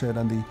watershed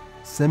and the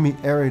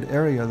semi-arid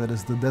area that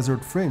is the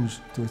desert fringe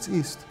to its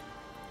east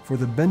for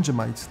the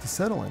Benjamites to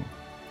settle in.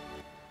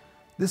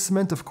 This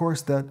meant, of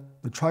course, that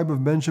the tribe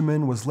of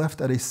Benjamin was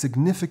left at a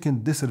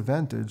significant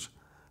disadvantage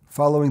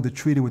following the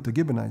treaty with the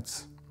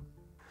Gibeonites.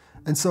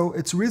 And so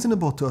it's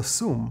reasonable to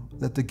assume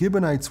that the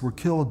Gibeonites were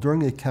killed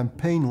during a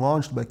campaign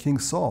launched by King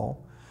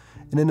Saul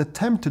in an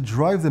attempt to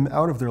drive them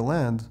out of their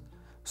land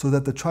so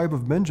that the tribe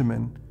of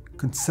Benjamin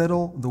could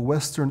settle the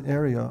western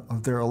area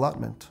of their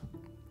allotment.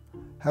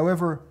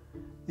 However,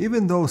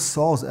 even though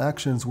Saul's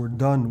actions were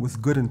done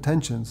with good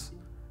intentions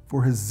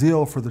for his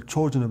zeal for the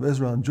children of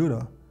Israel and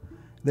Judah,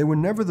 they were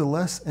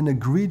nevertheless an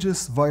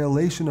egregious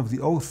violation of the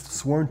oath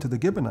sworn to the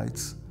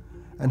Gibeonites,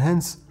 and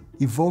hence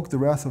evoked the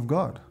wrath of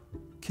God.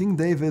 King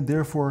David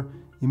therefore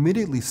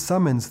immediately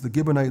summons the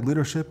Gibeonite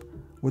leadership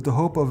with the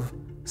hope of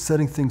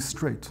setting things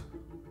straight.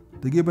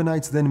 The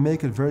Gibeonites then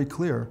make it very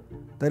clear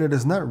that it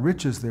is not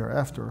riches they are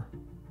after,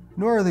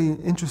 nor are they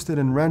interested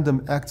in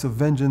random acts of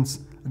vengeance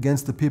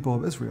against the people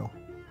of Israel.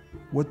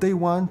 What they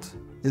want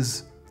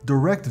is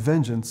direct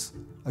vengeance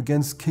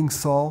against King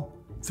Saul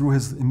through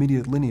his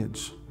immediate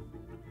lineage,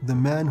 the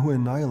man who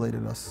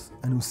annihilated us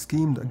and who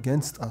schemed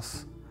against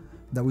us,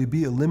 that we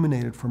be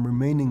eliminated from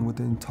remaining with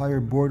the entire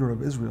border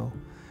of Israel.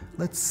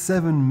 Let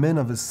 7 men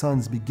of his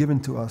sons be given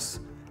to us,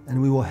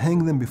 and we will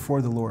hang them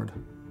before the Lord.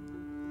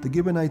 The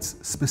Gibeonites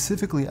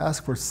specifically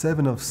ask for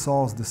 7 of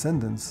Saul's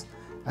descendants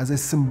as a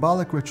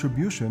symbolic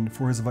retribution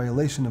for his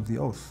violation of the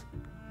oath.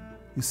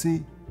 You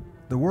see,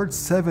 The word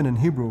 7 in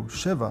Hebrew,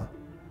 sheva,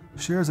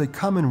 shares a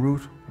common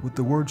root with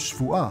the word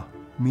shvu'ah,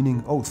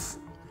 meaning oath.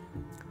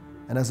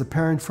 And as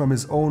apparent from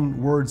his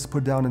own words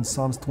put down in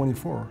Psalms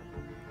 24,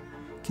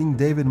 King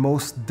David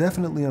most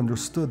definitely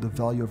understood the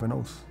value of an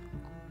oath.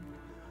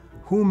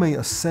 Who may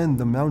ascend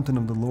the mountain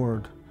of the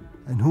Lord,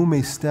 and who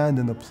may stand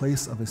in the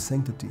place of his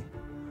sanctity?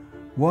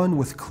 One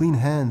with clean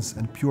hands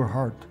and pure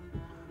heart,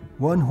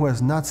 one who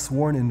has not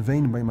sworn in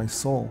vain by my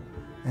soul,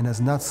 and has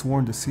not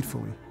sworn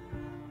deceitfully.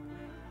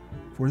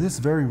 For this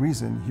very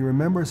reason, he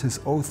remembers his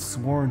oath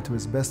sworn to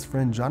his best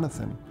friend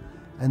Jonathan,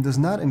 and does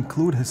not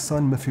include his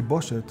son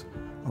Mephibosheth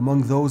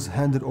among those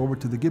handed over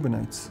to the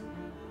Gibeonites.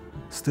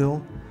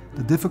 Still,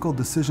 the difficult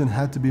decision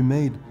had to be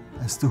made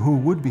as to who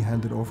would be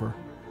handed over.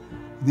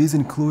 These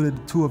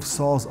included 2 of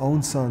Saul's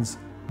own sons,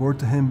 born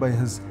to him by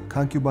his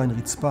concubine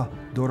Ritzpah,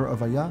 daughter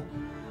of Ayah,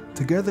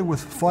 together with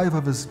 5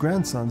 of his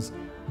grandsons,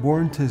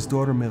 born to his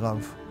daughter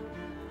Merav.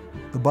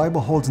 The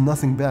Bible holds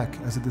nothing back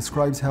as it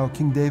describes how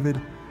King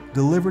David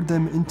delivered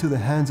them into the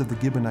hands of the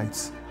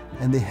Gibeonites,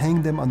 and they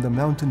hanged them on the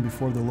mountain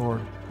before the Lord.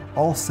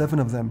 All 7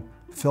 of them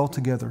fell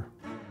together.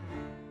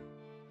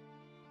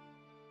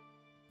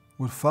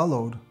 What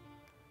followed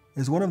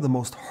is one of the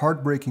most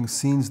heartbreaking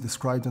scenes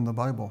described in the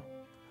Bible.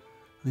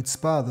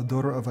 Ritzpah, the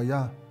daughter of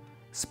Ayah,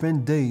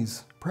 spent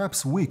days,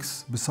 perhaps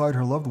weeks, beside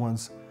her loved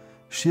ones,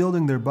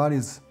 shielding their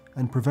bodies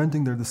and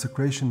preventing their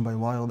desecration by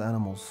wild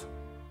animals.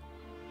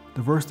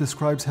 The verse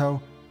describes how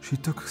she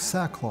took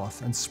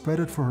sackcloth and spread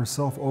it for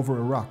herself over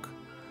a rock,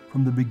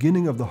 from the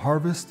beginning of the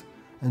harvest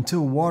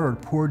until water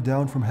poured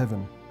down from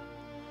heaven.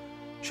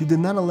 She did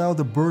not allow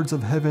the birds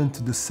of heaven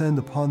to descend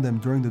upon them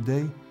during the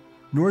day,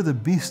 nor the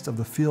beasts of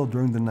the field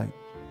during the night.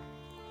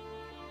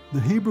 The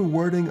Hebrew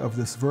wording of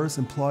this verse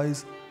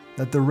implies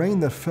that the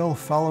rain that fell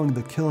following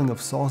the killing of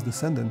Saul's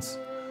descendants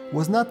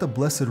was not the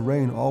blessed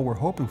rain all were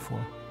hoping for,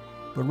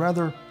 but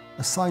rather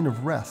a sign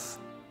of wrath.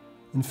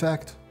 In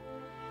fact,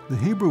 the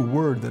Hebrew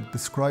word that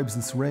describes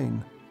this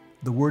rain,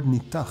 the word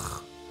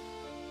nitach,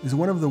 is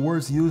one of the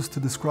words used to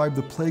describe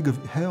the plague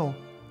of hail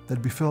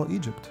that befell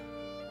Egypt.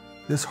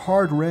 This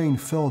hard rain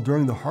fell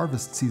during the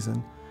harvest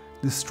season,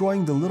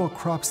 destroying the little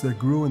crops that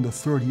grew in the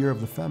 3rd year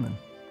of the famine.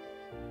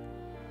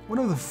 One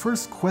of the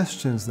first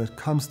questions that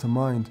comes to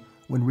mind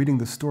when reading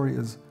the story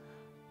is,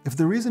 if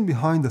the reason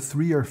behind the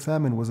 3-year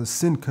famine was a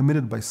sin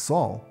committed by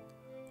Saul,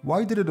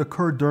 why did it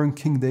occur during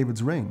King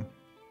David's reign?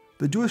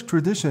 The Jewish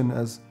tradition,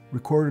 as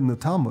recorded in the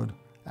Talmud,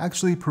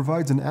 actually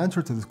provides an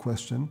answer to this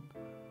question,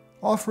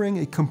 offering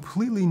a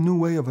completely new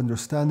way of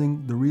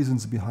understanding the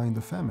reasons behind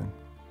the famine.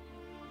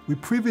 We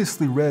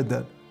previously read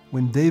that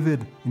when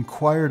David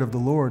inquired of the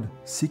Lord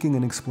seeking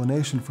an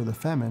explanation for the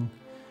famine,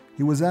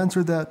 he was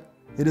answered that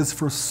it is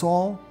for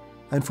Saul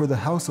and for the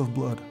house of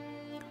blood.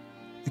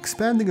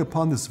 Expanding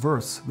upon this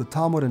verse, the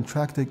Talmud and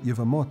tractate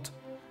Yevamot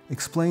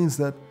explains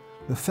that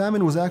the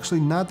famine was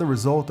actually not the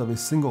result of a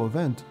single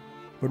event,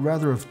 but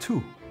rather of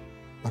 2.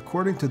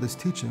 According to this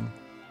teaching,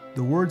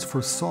 the words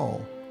for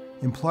Saul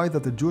imply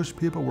that the Jewish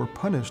people were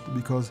punished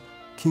because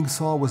King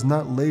Saul was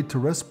not laid to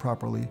rest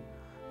properly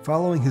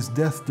following his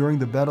death during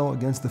the battle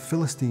against the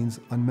Philistines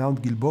on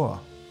Mount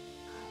Gilboa.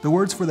 The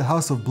words for the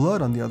house of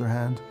blood, on the other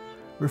hand,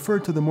 refer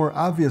to the more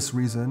obvious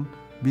reason,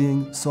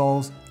 being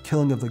Saul's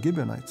killing of the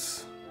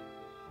Gibeonites.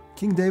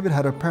 King David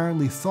had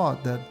apparently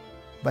thought that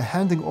by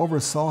handing over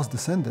Saul's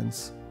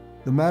descendants,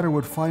 the matter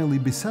would finally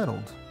be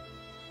settled.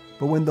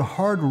 But when the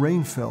hard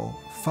rain fell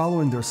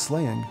following their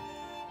slaying,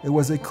 it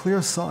was a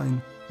clear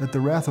sign that the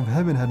wrath of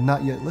heaven had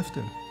not yet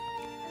lifted.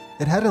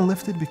 It hadn't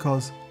lifted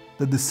because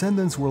the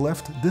descendants were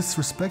left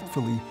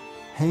disrespectfully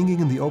hanging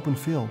in the open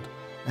field,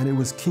 and it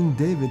was King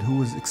David who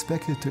was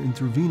expected to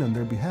intervene on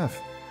their behalf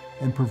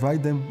and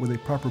provide them with a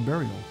proper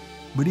burial.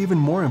 But even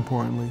more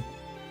importantly,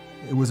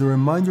 it was a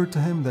reminder to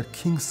him that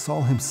King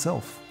Saul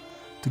himself,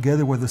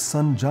 together with his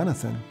son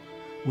Jonathan,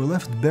 were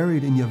left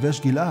buried in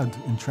Yavesh Gilad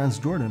in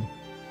Transjordan,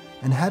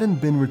 and hadn't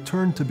been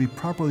returned to be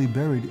properly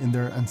buried in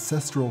their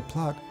ancestral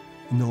plot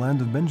in the land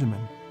of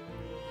Benjamin.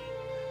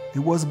 It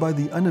was by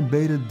the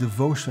unabated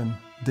devotion,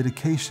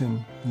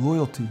 dedication,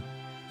 loyalty,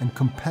 and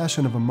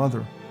compassion of a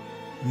mother,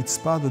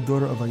 Ritzpah, the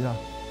daughter of Ayah,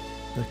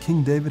 that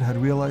King David had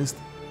realized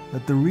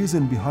that the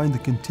reason behind the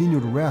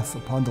continued wrath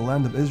upon the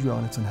land of Israel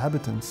and its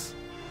inhabitants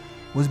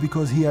was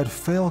because he had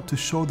failed to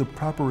show the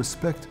proper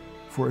respect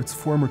for its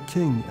former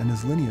king and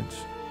his lineage.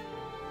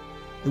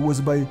 It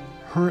was by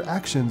her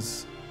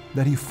actions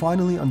that he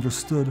finally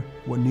understood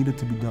what needed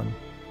to be done.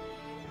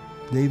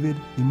 David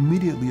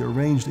immediately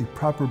arranged a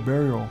proper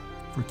burial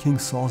for King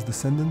Saul's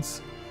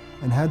descendants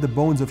and had the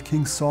bones of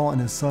King Saul and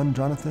his son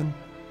Jonathan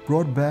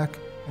brought back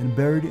and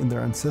buried in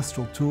their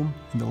ancestral tomb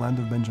in the land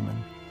of Benjamin.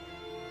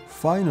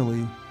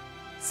 Finally,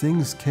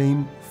 things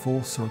came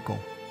full circle.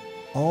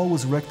 All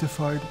was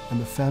rectified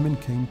and the famine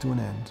came to an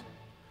end.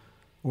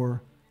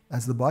 Or,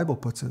 as the Bible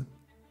puts it,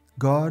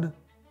 God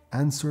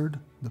answered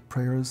the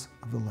prayers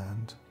of the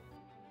land.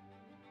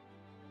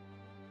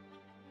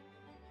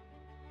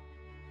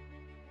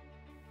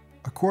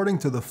 According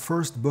to the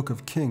first book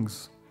of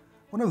Kings,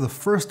 one of the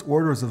first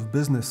orders of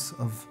business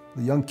of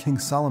the young King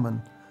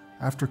Solomon,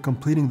 after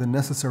completing the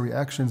necessary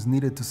actions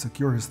needed to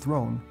secure his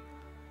throne,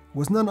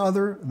 was none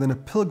other than a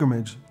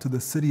pilgrimage to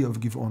the city of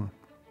Givon.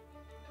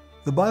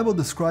 The Bible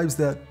describes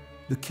that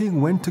the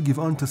king went to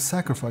Givon to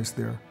sacrifice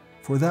there,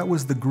 for that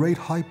was the great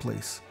high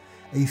place.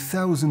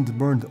 1,000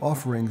 burnt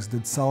offerings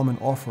did Solomon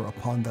offer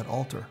upon that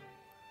altar.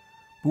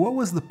 But what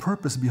was the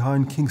purpose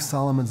behind King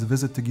Solomon's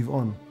visit to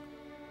Givon?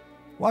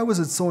 Why was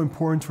it so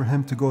important for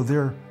him to go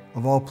there,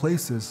 of all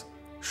places,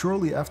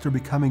 shortly after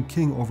becoming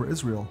king over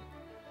Israel?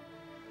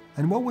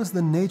 And what was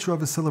the nature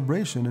of his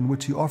celebration in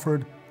which he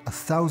offered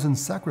 1,000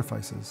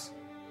 sacrifices?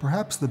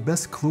 Perhaps the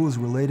best clues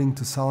relating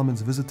to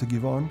Solomon's visit to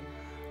Givon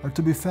are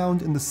to be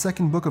found in the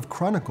second book of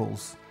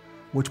Chronicles,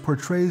 which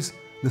portrays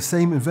the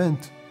same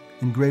event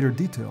in greater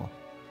detail.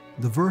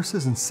 The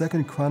verses in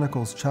 2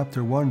 Chronicles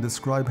chapter 1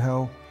 describe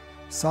how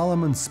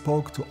Solomon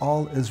spoke to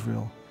all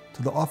Israel,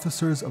 to the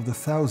officers of the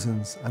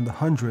thousands and the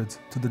hundreds,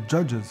 to the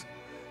judges,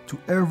 to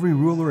every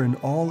ruler in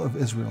all of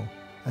Israel,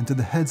 and to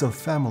the heads of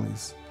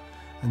families.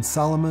 And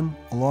Solomon,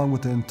 along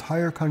with the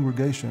entire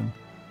congregation,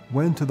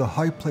 went to the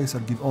high place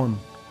at Givon,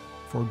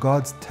 for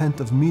God's tent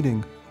of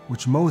meeting,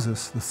 which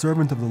Moses, the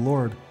servant of the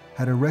Lord,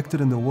 had erected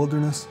in the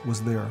wilderness,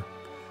 was there.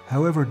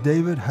 However,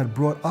 David had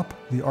brought up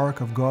the ark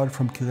of God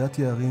from Kiryat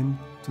Yearim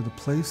to the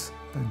place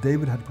that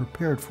David had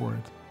prepared for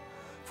it,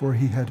 for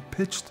he had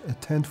pitched a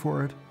tent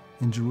for it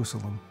in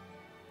Jerusalem.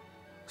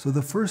 So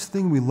the first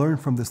thing we learn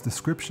from this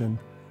description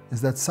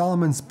is that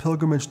Solomon's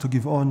pilgrimage to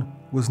Givon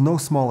was no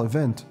small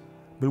event,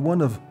 but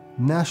one of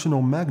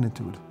national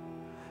magnitude,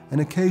 an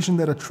occasion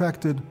that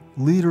attracted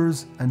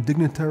leaders and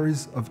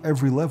dignitaries of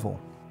every level.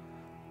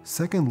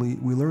 Secondly,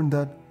 we learn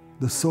that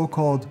the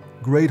so-called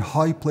great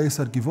high place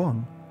at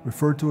Givon,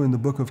 referred to in the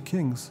book of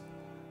Kings,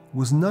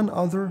 was none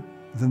other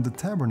than the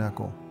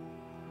tabernacle.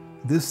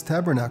 This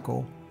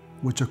tabernacle,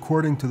 which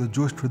according to the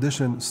Jewish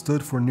tradition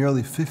stood for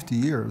nearly 50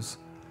 years,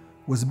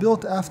 was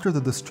built after the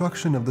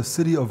destruction of the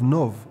city of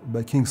Nov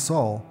by King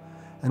Saul,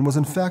 and was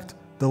in fact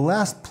the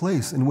last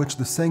place in which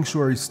the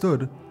sanctuary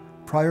stood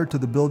prior to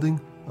the building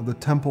of the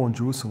temple in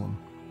Jerusalem.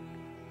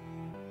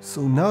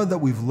 So now that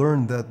we've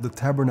learned that the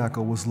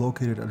tabernacle was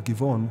located at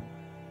Givon,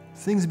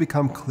 things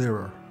become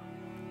clearer.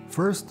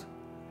 First,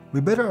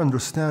 we better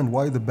understand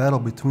why the battle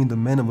between the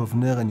men of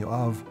Avner and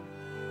Yoav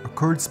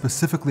occurred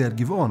specifically at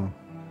Givon.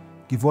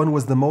 Givon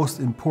was the most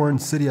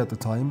important city at the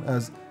time,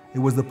 as it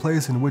was the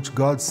place in which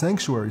God's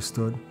sanctuary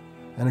stood,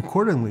 and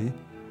accordingly,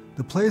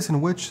 the place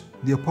in which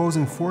the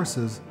opposing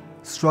forces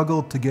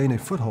struggled to gain a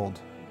foothold.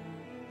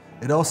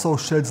 It also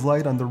sheds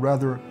light on the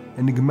rather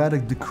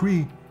enigmatic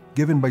decree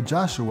given by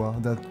Joshua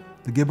that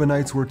the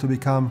Gibeonites were to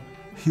become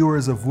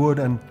hewers of wood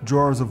and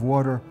drawers of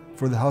water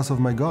for the house of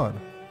my God.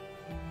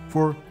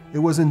 For it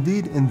was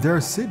indeed in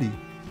their city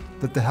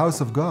that the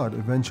house of God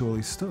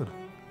eventually stood.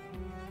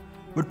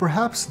 But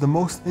perhaps the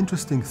most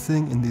interesting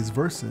thing in these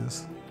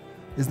verses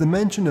is the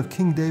mention of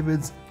King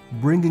David's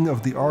bringing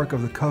of the Ark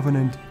of the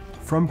Covenant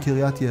from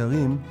Kiryat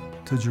Yearim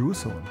to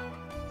Jerusalem.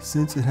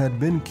 Since it had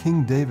been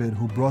King David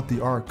who brought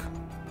the Ark,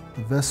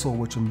 the vessel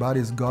which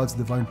embodies God's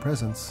divine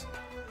presence,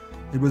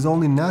 it was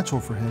only natural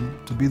for him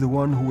to be the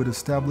one who would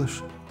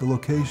establish the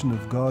location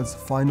of God's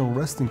final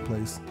resting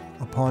place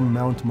upon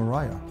Mount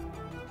Moriah.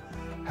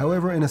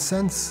 However, in a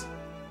sense,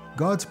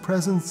 God's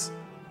presence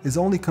is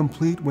only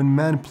complete when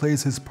man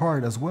plays his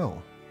part as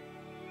well.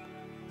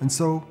 And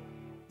so,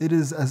 it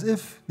is as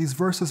if these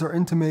verses are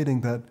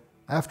intimating that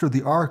after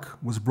the ark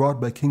was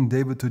brought by King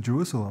David to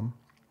Jerusalem,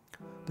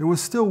 there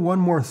was still one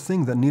more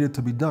thing that needed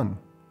to be done.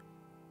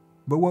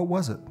 But what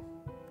was it?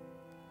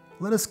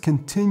 Let us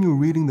continue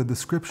reading the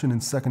description in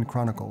 2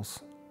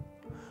 Chronicles.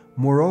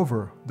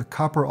 Moreover, the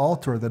copper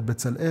altar that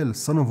Bezalel,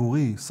 son of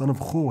Uri, son of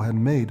Hur, had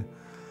made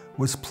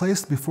was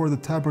placed before the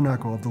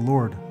tabernacle of the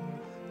Lord.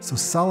 So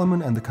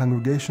Solomon and the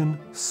congregation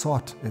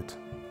sought it.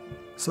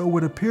 So it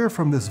would appear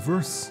from this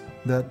verse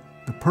that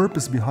the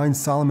purpose behind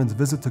Solomon's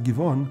visit to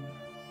Givon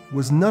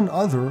was none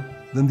other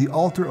than the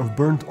altar of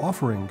burnt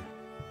offering.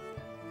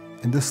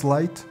 In this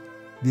light,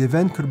 the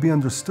event could be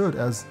understood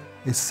as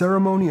a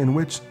ceremony in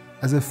which,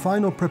 as a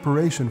final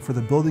preparation for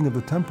the building of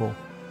the temple,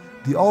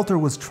 the altar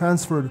was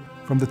transferred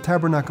from the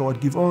tabernacle at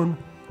Givon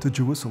to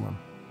Jerusalem.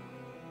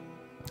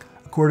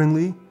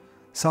 Accordingly,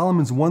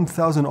 Solomon's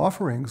 1,000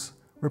 offerings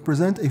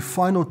represent a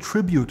final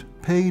tribute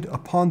paid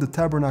upon the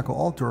tabernacle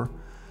altar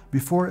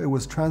before it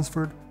was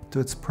transferred to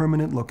its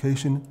permanent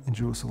location in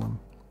Jerusalem.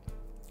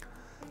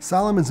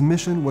 Solomon's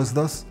mission was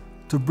thus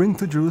to bring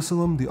to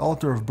Jerusalem the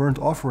altar of burnt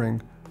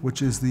offering,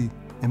 which is the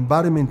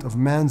embodiment of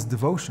man's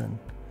devotion,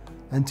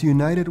 and to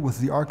unite it with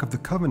the Ark of the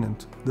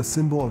Covenant, the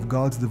symbol of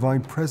God's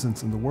divine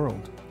presence in the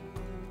world.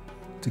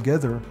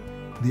 Together,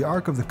 the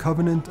Ark of the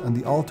Covenant and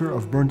the altar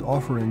of burnt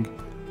offering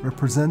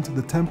represent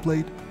the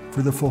template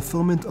for the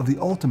fulfillment of the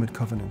ultimate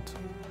covenant,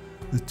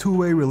 the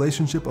two-way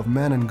relationship of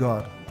man and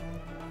God.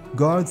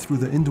 God through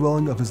the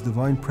indwelling of his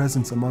divine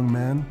presence among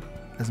man,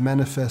 as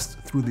manifest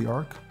through the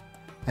ark,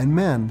 and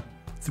man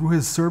through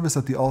his service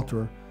at the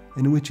altar,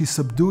 in which he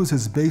subdues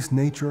his base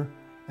nature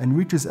and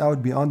reaches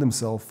out beyond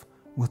himself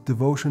with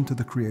devotion to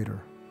the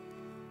Creator.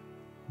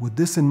 With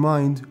this in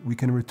mind, we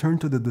can return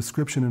to the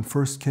description in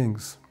 1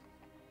 Kings.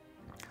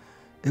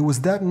 It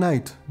was that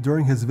night,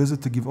 during his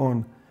visit to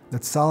Givon,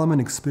 that Solomon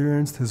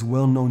experienced his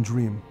well-known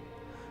dream,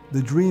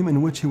 the dream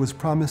in which he was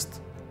promised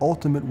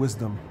ultimate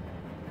wisdom.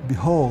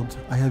 Behold,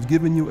 I have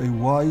given you a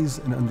wise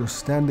and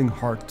understanding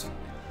heart,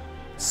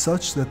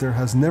 such that there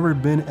has never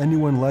been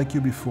anyone like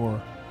you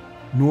before,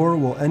 nor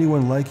will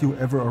anyone like you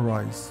ever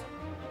arise.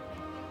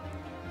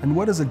 And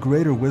what is a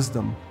greater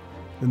wisdom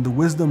than the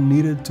wisdom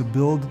needed to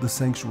build the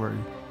sanctuary,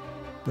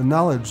 the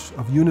knowledge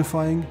of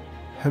unifying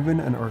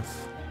heaven and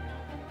earth?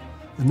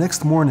 The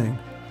next morning,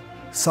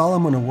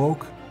 Solomon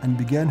awoke and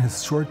began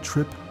his short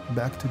trip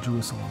back to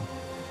Jerusalem.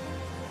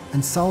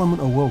 And Solomon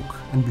awoke,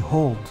 and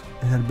behold,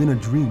 it had been a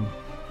dream.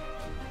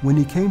 When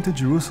he came to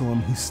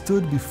Jerusalem, he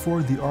stood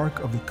before the ark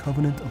of the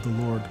covenant of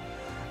the Lord,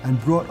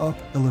 and brought up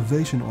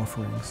elevation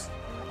offerings,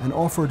 and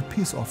offered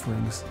peace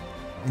offerings,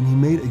 and he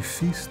made a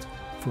feast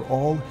for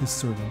all his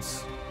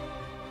servants.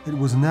 It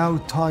was now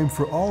time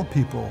for all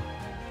people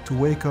to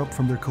wake up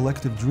from their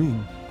collective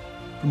dream,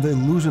 from the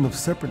illusion of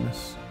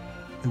separateness.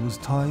 It was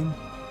time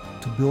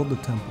to build the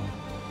temple.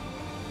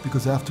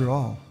 Because after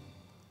all,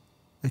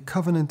 a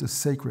covenant is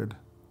sacred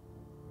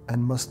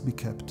and must be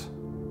kept.